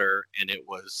water, and it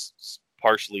was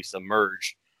partially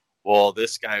submerged. Well,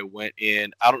 this guy went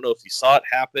in. I don't know if he saw it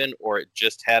happen or it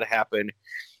just had happened.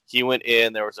 He went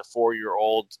in. There was a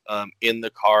 4-year-old in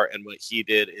the car, and what he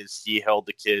did is he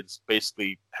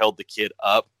basically held the kid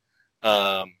up.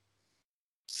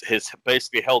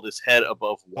 Basically held his head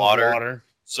above water.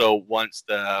 So once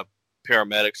the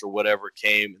paramedics or whatever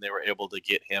came and they were able to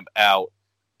get him out,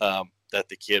 that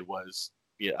the kid was,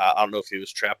 I don't know if he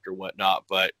was trapped or whatnot,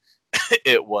 but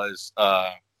it was,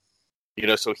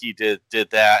 so he did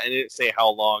that, and it didn't say how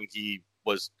long he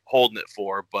was holding it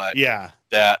for, but yeah,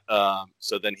 that,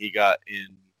 so then he got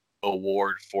an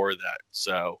award for that.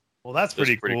 So, well, that's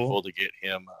pretty cool to get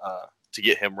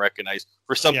him recognized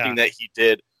for something that he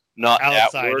did. Not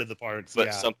outside at work, of the parks,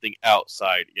 but something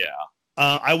outside. Yeah.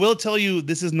 I will tell you,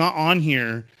 this is not on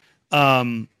here,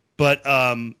 but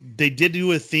they did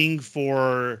do a thing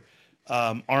for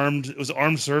Armed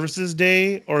Services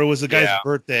Day, or it was the guy's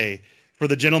birthday, for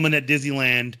the gentleman at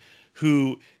Disneyland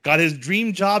who got his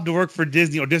dream job to work for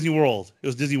Disney or Disney World. It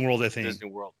was Disney World, I think. Disney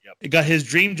World, yep. It got his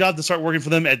dream job to start working for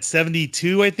them at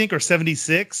 72, I think, or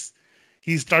 76.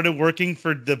 He started working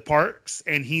for the parks,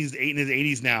 and he's in his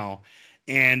 80s now.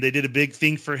 And they did a big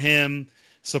thing for him,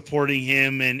 supporting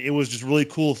him, and it was just a really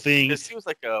cool thing. He was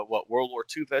like a World War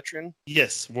II veteran?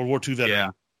 Yes, World War II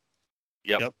veteran.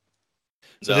 Yeah. Yep.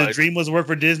 So his dream was to work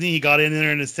for Disney. He got in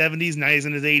there in his 70s, now he's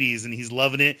in his 80s, and he's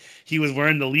loving it. He was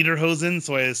wearing the Lederhosen,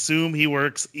 so I assume he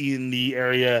works in the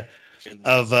area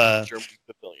of German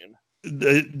Pavilion.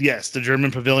 The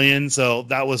German Pavilion. So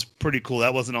that was pretty cool.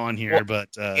 That wasn't on here, but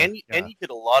and you get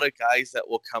a lot of guys that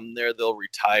will come there. They'll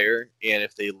retire, and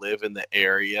if they live in the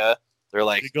area, they're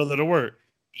like, they go there to work.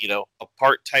 A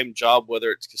part-time job,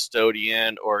 whether it's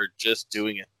custodian or just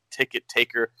doing a ticket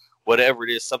taker, whatever it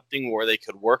is, something where they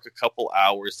could work a couple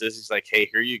hours. This is like, hey,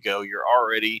 here you go. You're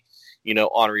already,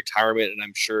 on retirement, and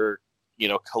I'm sure,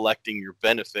 collecting your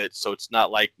benefits. So it's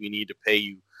not like we need to pay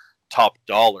you top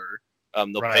dollar.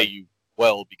 They'll pay you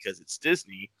well because it's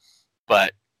Disney,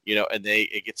 but and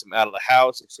it gets them out of the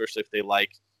house, especially if they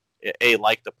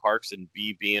like the parks, and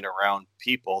B, being around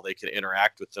people, they can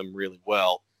interact with them really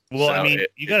well. Well, so I mean,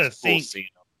 you got to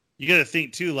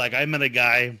think too. Like, I met a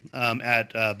guy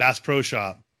at Bass Pro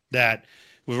Shop that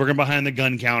was working behind the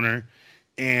gun counter,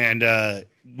 and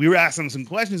we were asking him some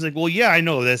questions. He's like, well, yeah, I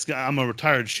know this guy. I'm a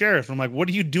retired sheriff. I'm like, what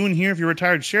are you doing here if you're a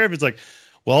retired sheriff? He's like,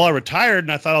 well, I retired,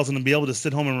 and I thought I was going to be able to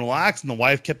sit home and relax, and the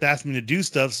wife kept asking me to do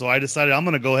stuff, so I decided I'm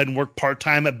going to go ahead and work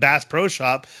part-time at Bass Pro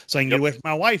Shop so I can get away from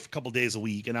my wife a couple days a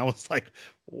week. And I was like,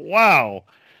 wow,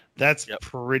 that's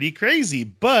pretty crazy.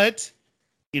 But,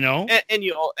 And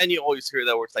you always hear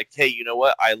that where it's like, hey, you know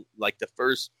what? I like the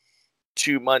first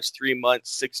 2 months, 3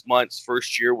 months, 6 months,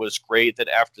 first year was great. Then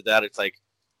after that, it's like,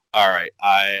 all right,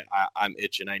 I'm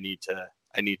itching. I need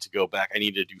to go back. I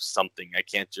need to do something. I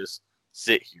can't just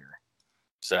sit here.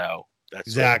 So that's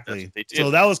exactly. What they did.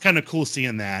 So that was kind of cool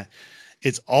seeing that.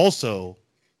 It's also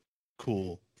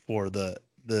cool for the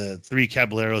Three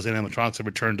Caballeros and animatronics have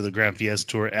returned to the Grand Fiesta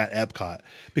Tour at Epcot,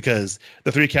 because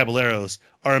the Three Caballeros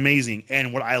are amazing.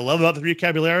 And what I love about the Three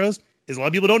Caballeros is a lot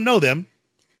of people don't know them,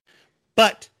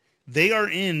 but they are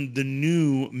in the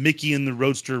new Mickey and the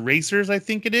Roadster Racers, I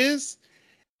think it is.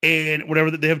 And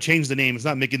whatever, they have changed the name. It's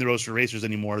not Mickey and the Roadster Racers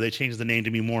anymore. They changed the name to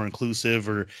be more inclusive,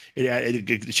 or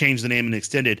it changed the name and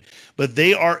extended. But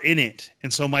they are in it.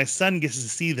 And so my son gets to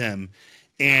see them.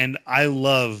 and I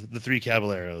love the Three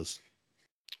Caballeros.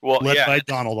 Well, led yeah, by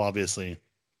Donald, obviously.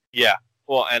 Yeah,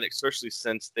 well, and especially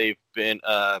since they've been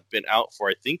out for,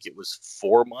 I think it was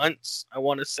 4 months, I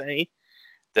want to say,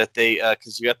 that they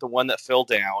because you got the one that fell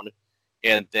down,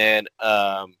 and then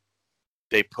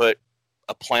they put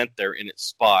a plant there in its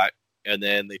spot, and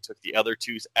then they took the other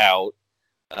twos out,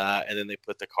 and then they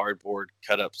put the cardboard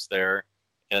cut-ups there,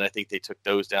 and I think they took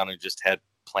those down and just had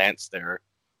plants there.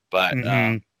 But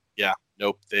yeah,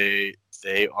 nope, they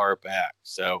are back.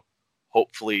 So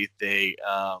hopefully they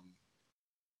don't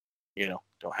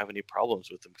have any problems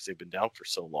with them because they've been down for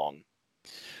so long.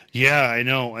 Yeah, I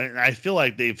know. I feel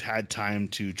like they've had time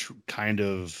to kind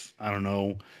of, I don't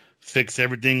know, fix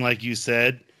everything like you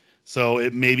said. So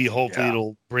it maybe hopefully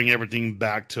it'll bring everything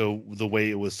back to the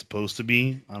way it was supposed to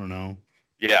be. I don't know.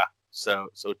 Yeah. So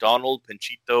Donald,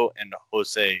 Panchito, and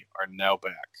Jose are now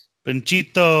back.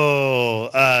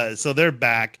 Panchito. So they're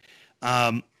back.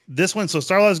 This one, so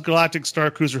Star-Lord's Galactic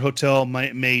Star Cruiser Hotel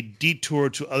may detour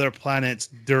to other planets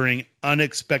during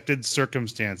unexpected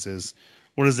circumstances.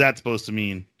 What is that supposed to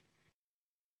mean?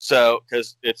 So,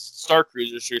 because it's Star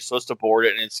Cruiser, so you're supposed to board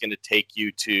it, and it's going to take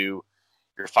you to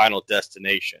your final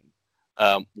destination.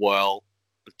 Well,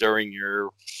 during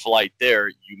your flight there,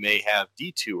 you may have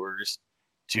detours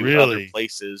to other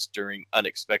places during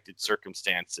unexpected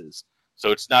circumstances.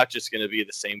 So it's not just going to be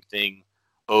the same thing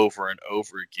over and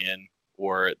over again,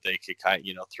 or they could kind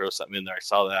of, throw something in there. I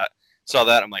saw that.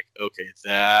 I'm like, okay,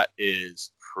 that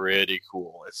is pretty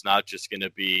cool. It's not just going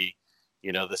to be,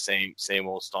 the same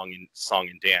old song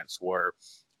and dance where,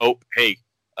 oh, hey,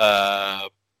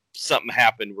 something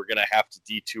happened. We're going to have to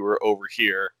detour over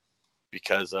here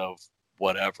because of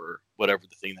whatever the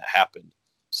thing that happened.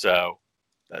 So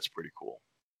that's pretty cool.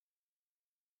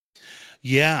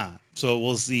 Yeah. So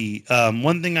we'll see.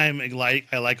 One thing I like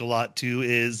a lot too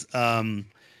is,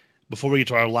 before we get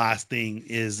to our last thing,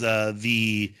 is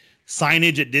the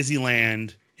signage at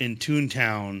Disneyland in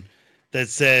Toontown that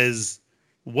says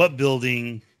what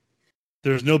building.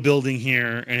 There's no building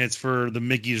here, and it's for the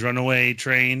Mickey's Runaway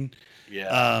Train.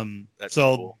 Yeah. That's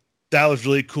so cool. That was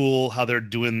really cool how they're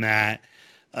doing that.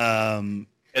 And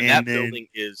that building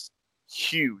is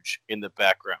huge in the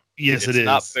background. Yes, it's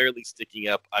not barely sticking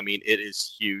up. I mean, it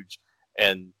is huge.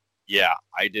 And yeah,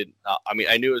 I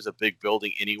knew it was a big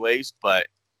building anyways, but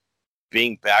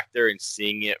being back there and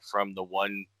seeing it from the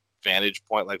one vantage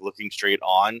point, like looking straight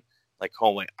on, like,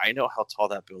 oh my, I know how tall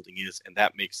that building is, and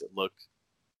that makes it look,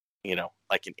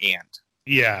 like an ant.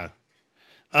 Yeah.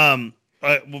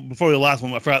 Before the last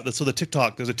one, I forgot. So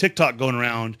there's a TikTok going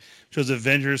around, shows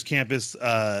Avengers Campus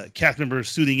cast members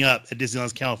suiting up at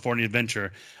Disneyland's California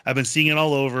Adventure. I've been seeing it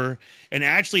all over, and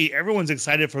actually everyone's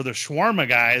excited for the shawarma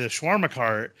guy, the shawarma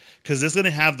cart, because it's going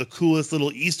to have the coolest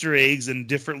little Easter eggs and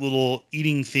different little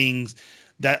eating things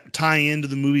that tie into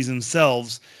the movies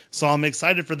themselves. So I'm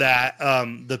excited for that.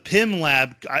 The PIM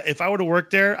Lab, if I were to work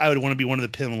there, I would want to be one of the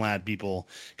PIM Lab people,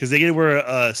 because they get to wear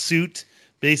a suit.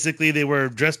 Basically, they wear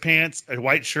dress pants, a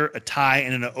white shirt, a tie,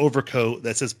 and an overcoat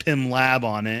that says PIM Lab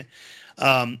on it.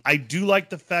 I do like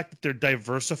the fact that they're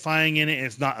diversifying in it.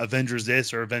 It's not Avengers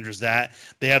this or Avengers that.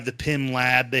 They have the PIM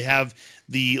Lab. They have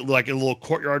a little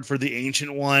courtyard for the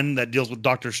Ancient One that deals with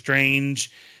Doctor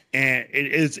Strange, and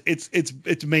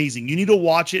it's amazing. You need to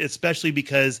watch it, especially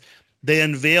because they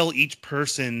unveil each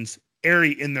person's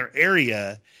area in their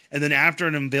area, and then after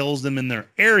it unveils them in their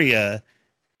area,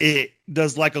 it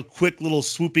does like a quick little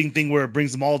swooping thing where it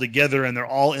brings them all together, and they're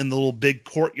all in the little big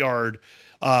courtyard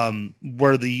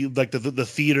where the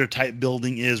theater type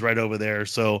building is right over there.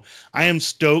 So I am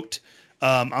stoked.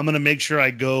 I'm going to make sure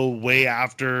I go way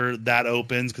after that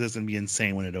opens, because it's going to be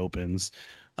insane when it opens.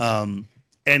 And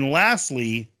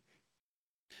lastly,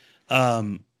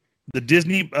 the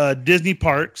Disney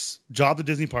parks, jobs at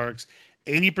Disney parks,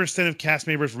 80% of cast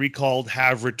members recalled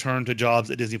have returned to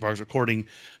jobs at Disney parks, according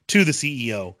to the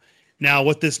CEO. Now,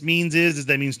 what this means is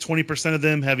that means 20% of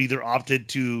them have either opted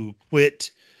to quit,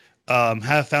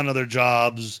 have found other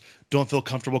jobs, don't feel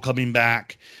comfortable coming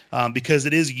back, because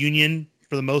it is union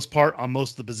for the most part on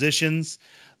most of the positions.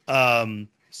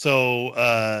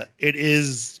 So it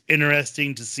is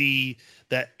interesting to see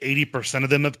that 80% of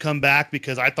them have come back,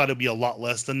 because I thought it'd be a lot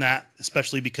less than that,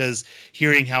 especially because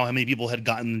hearing how many people had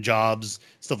gotten jobs,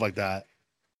 stuff like that.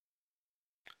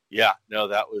 Yeah, no,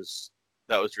 that was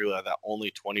really that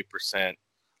only 20%,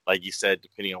 like you said,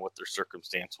 depending on what their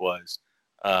circumstance was,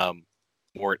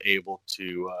 weren't able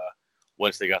to,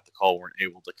 once they got the call, weren't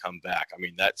able to come back. I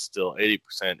mean, that's still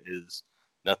 80% is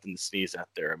nothing to sneeze at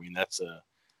there. I mean, that's a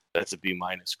B-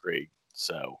 grade.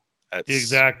 So that's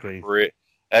exactly.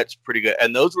 That's pretty good.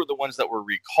 And those were the ones that were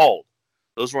recalled.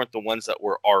 those weren't the ones that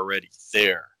were already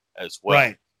there as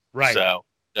well. Right. So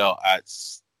no,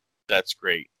 that's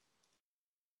great.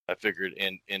 I figured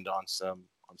end on some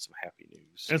happy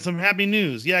news. And some happy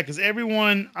news, yeah, because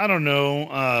everyone, I don't know,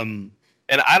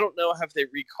 and I don't know, have they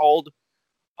recalled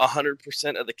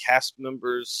 100% of the cast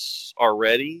members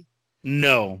already?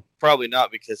 No. Probably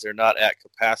not, because they're not at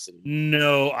capacity.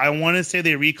 No, I want to say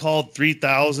they recalled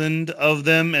 3,000 of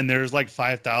them, and there's like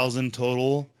 5,000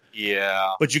 total.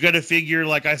 Yeah. But you got to figure,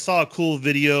 like, I saw a cool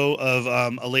video of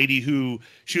a lady who,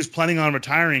 she was planning on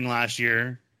retiring last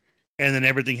year, and then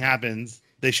everything happens.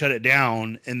 They shut it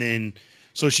down, and then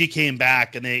so she came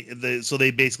back, and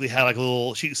they basically had like a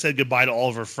little. She said goodbye to all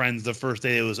of her friends the first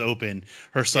day it was open.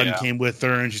 Her son came with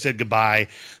her, and she said goodbye.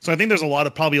 So I think there's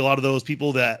probably a lot of those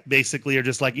people that basically are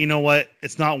just like, you know what,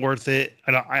 it's not worth it.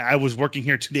 I was working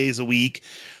here 2 days a week,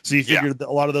 so you figure that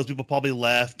a lot of those people probably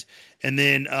left. And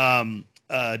then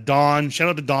Dawn, shout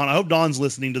out to Dawn. I hope Dawn's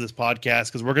listening to this podcast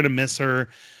because we're gonna miss her.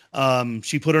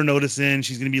 She put her notice in.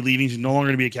 She's going to be leaving. She's no longer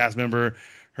going to be a cast member.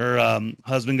 Her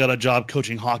husband got a job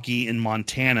coaching hockey in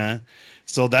Montana,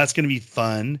 so that's going to be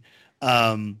fun.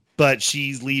 But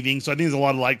she's leaving, so I think there's a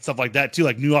lot of stuff like that too,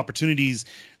 like new opportunities.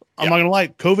 I'm not going to lie,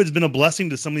 COVID's been a blessing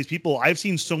to some of these people. I've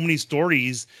seen so many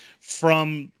stories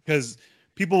because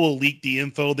people will leak the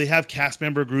info. They have cast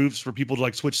member groups for people to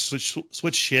like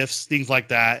switch shifts, things like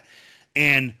that,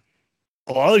 and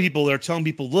a lot of people are telling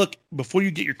people, look, before you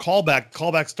get your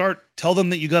callback start, tell them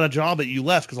that you got a job that you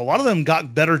left, because a lot of them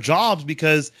got better jobs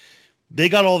because they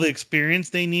got all the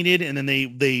experience they needed, and then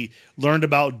they learned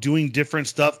about doing different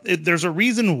stuff. There's a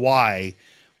reason why.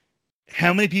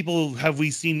 How many people have we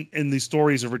seen in these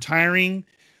stories of retiring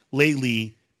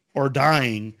lately or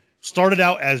dying, started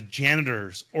out as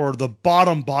janitors or the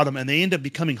bottom, and they end up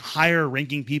becoming higher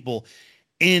ranking people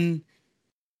in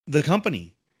the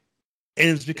company? And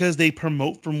it's because they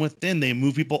promote from within. They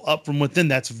move people up from within.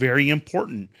 That's very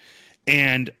important.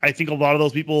 And I think a lot of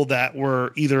those people that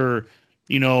were either,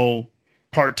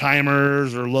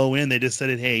 part-timers or low end, they just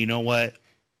said, hey, you know what?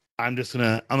 I'm just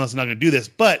not going to do this.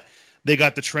 But they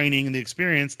got the training and the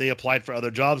experience. They applied for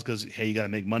other jobs because, hey, you got to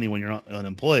make money when you're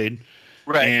unemployed.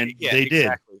 Right. And they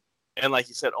exactly. did. And like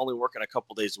you said, only working a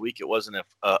couple days a week, it wasn't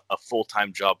a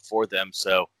full-time job for them.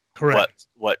 So correct.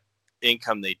 What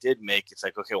income they did make, it's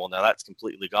like, okay, well, now that's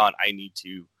completely gone. I need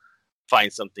to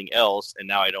find something else, and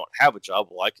now I don't have a job.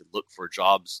 Well, I could look for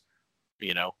jobs,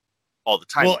 all the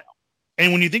time now.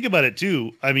 And when you think about it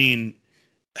too, I mean,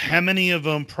 how many of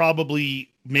them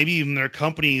probably, maybe even their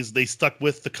companies, they stuck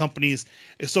with the companies.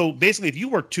 So basically, if you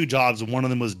worked 2 jobs and one of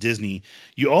them was Disney,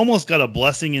 you almost got a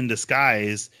blessing in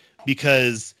disguise,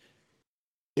 because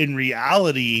in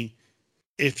reality,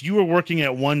 if you were working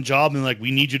at one job and like,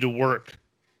 we need you to work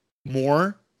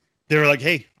more, they're like,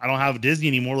 hey, I don't have Disney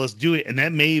anymore, let's do it. And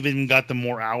that may even got them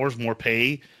more hours, more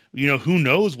pay. Who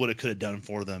knows what it could have done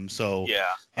for them. So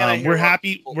we're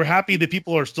happy that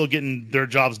people are still getting their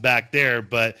jobs back there,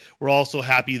 but we're also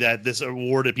happy that this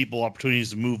awarded people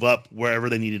opportunities to move up wherever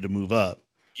they needed to move up.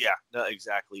 Yeah, no,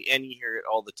 exactly. And you hear it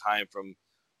all the time from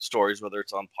stories, whether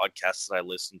it's on podcasts that I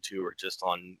listen to or just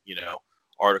on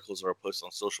articles or posts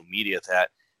on social media, that,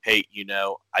 hey,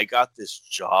 I got this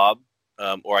job,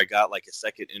 or I got like a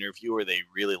second interview where they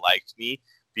really liked me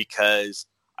because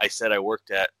I said I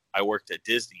worked at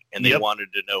Disney, and they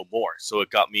wanted to know more. So it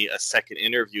got me a second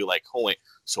interview, like, oh, wait,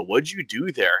 so what'd you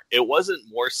do there? It wasn't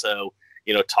more so,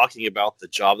 talking about the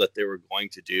job that they were going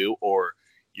to do, or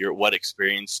what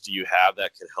experience do you have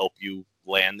that could help you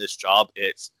land this job.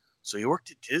 It's, so you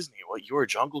worked at Disney. What, you were a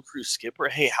Jungle Cruise skipper?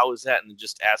 Hey, how was that? And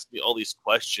just ask me all these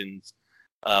questions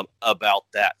about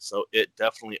that. So it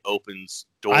definitely opens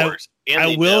doors.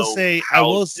 I will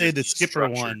say the skipper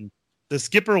one. The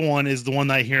skipper one is the one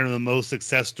that I hear the most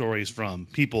success stories from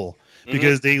people,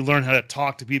 because they learn how to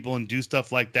talk to people and do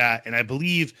stuff like that. And I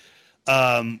believe,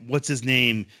 what's his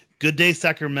name? Good Day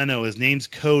Sacramento. His name's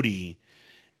Cody.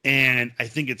 And I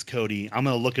think it's Cody. I'm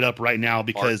going to look it up right now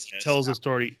because he tells a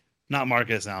story. Not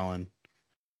Marcus Allen.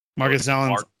 Marcus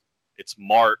Allen. It's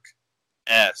Mark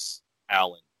S.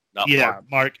 Allen.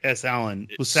 Mark S. Allen.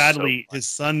 Who sadly, his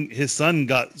son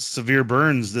got severe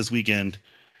burns this weekend.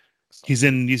 He's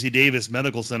in UC Davis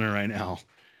Medical Center right now.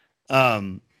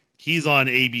 He's on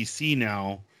ABC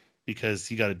now because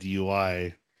he got a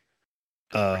DUI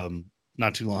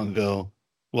not too long ago.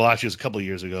 Well, actually, it was a couple of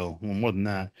years ago. Well, more than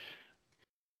that.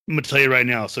 I'm going to tell you right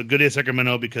now. So Good Day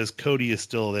Sacramento, because Cody is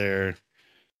still there.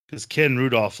 Because Ken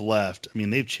Rudolph left. I mean,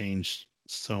 they've changed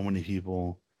so many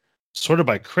people. Sorted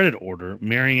by credit order.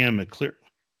 Marianne McClear.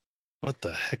 What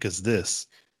the heck is this?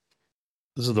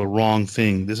 This is the wrong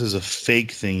thing. This is a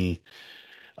fake thingy.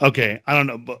 Okay, I don't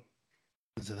know, but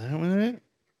Is it that one?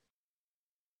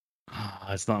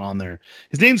 It's not on there.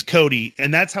 His name's Cody,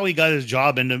 and that's how he got his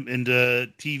job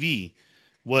into TV.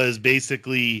 Was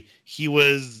basically he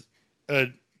was a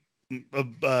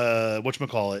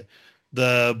whatchamacallit,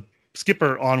 the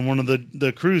skipper on one of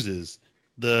the cruises,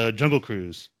 the Jungle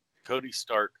Cruise. Cody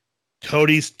Stark.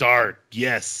 Cody Stark,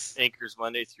 yes. Anchors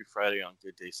Monday through Friday on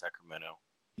Good Day Sacramento.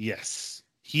 Yes,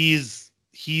 he's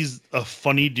a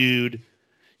funny dude.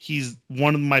 He's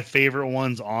one of my favorite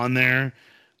ones on there.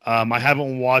 I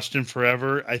haven't watched him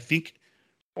forever. I think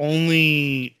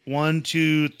only 1,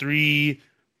 2, 3,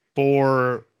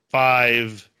 4,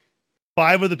 5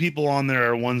 of the people on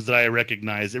there are ones that I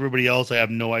recognize. Everybody else, I have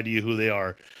no idea who they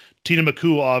are. Tina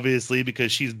McCool, obviously,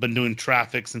 because she's been doing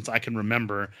Traffic since I can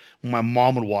remember when my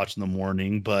mom would watch in the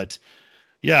morning. But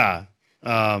yeah,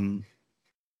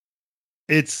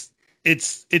 it's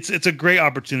a great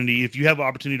opportunity. If you have an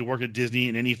opportunity to work at Disney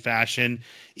in any fashion,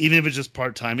 even if it's just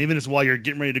part-time, even if it's while you're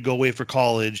getting ready to go away for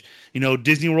college,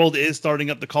 Disney World is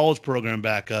starting up the college program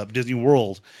back up, Disney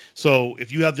World. So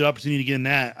if you have the opportunity to get in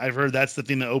that, I've heard that's the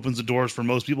thing that opens the doors for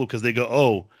most people because they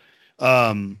go,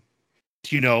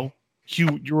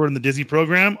 you were in the Disney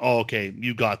program. Oh, okay.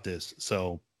 You got this.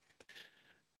 So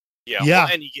yeah. Well,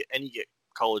 and you get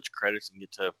college credits and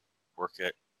get to work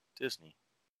at Disney.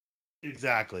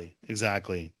 Exactly.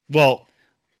 Well,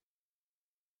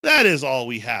 that is all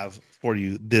we have for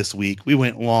you this week. We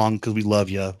went long because we love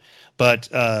you, but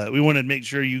we want to make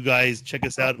sure you guys check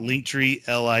us out at Linktree,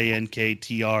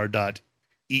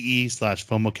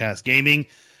 linktr.ee/FOMOcast Gaming.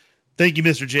 Thank you,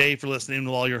 Mr. J, for listening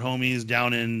to all your homies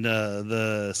down in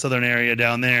the southern area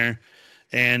down there.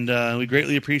 And we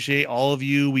greatly appreciate all of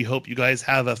you. We hope you guys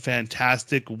have a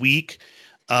fantastic week.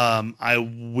 I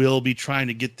will be trying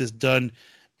to get this done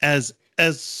as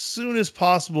soon as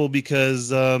possible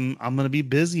because I'm going to be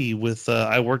busy with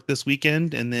I work this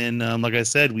weekend. And then, like I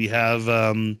said, we have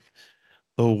the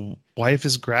wife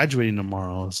is graduating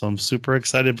tomorrow. So I'm super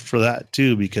excited for that,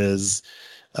 too, because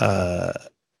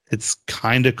it's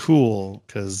kind of cool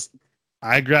because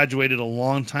I graduated a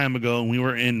long time ago and we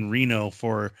were in Reno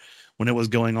for when it was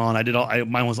going on.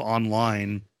 Mine was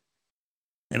online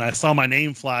and I saw my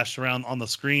name flash around on the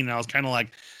screen. And I was kind of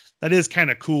like, that is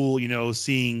kind of cool,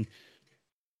 seeing,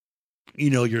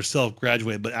 yourself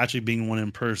graduate, but actually being one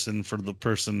in person for the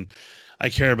person I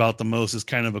care about the most is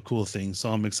kind of a cool thing. So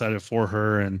I'm excited for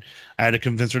her. And I had to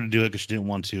convince her to do it because she didn't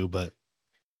want to, but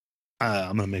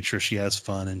I'm going to make sure she has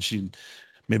fun and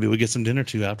maybe we get some dinner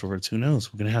too afterwards. Who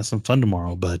knows? We're going to have some fun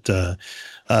tomorrow. But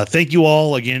thank you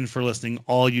all again for listening.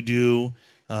 All you do.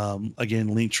 Again,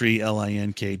 Linktree,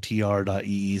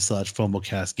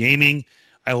 linktr.ee/FOMOcast Gaming.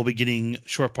 I will be getting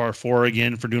Short Part 4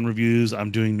 again for doing reviews. I'm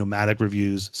doing nomadic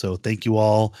reviews. So thank you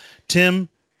all. Tim,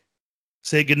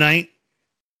 say good night.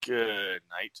 Good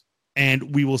night.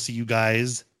 And we will see you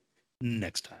guys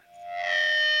next time.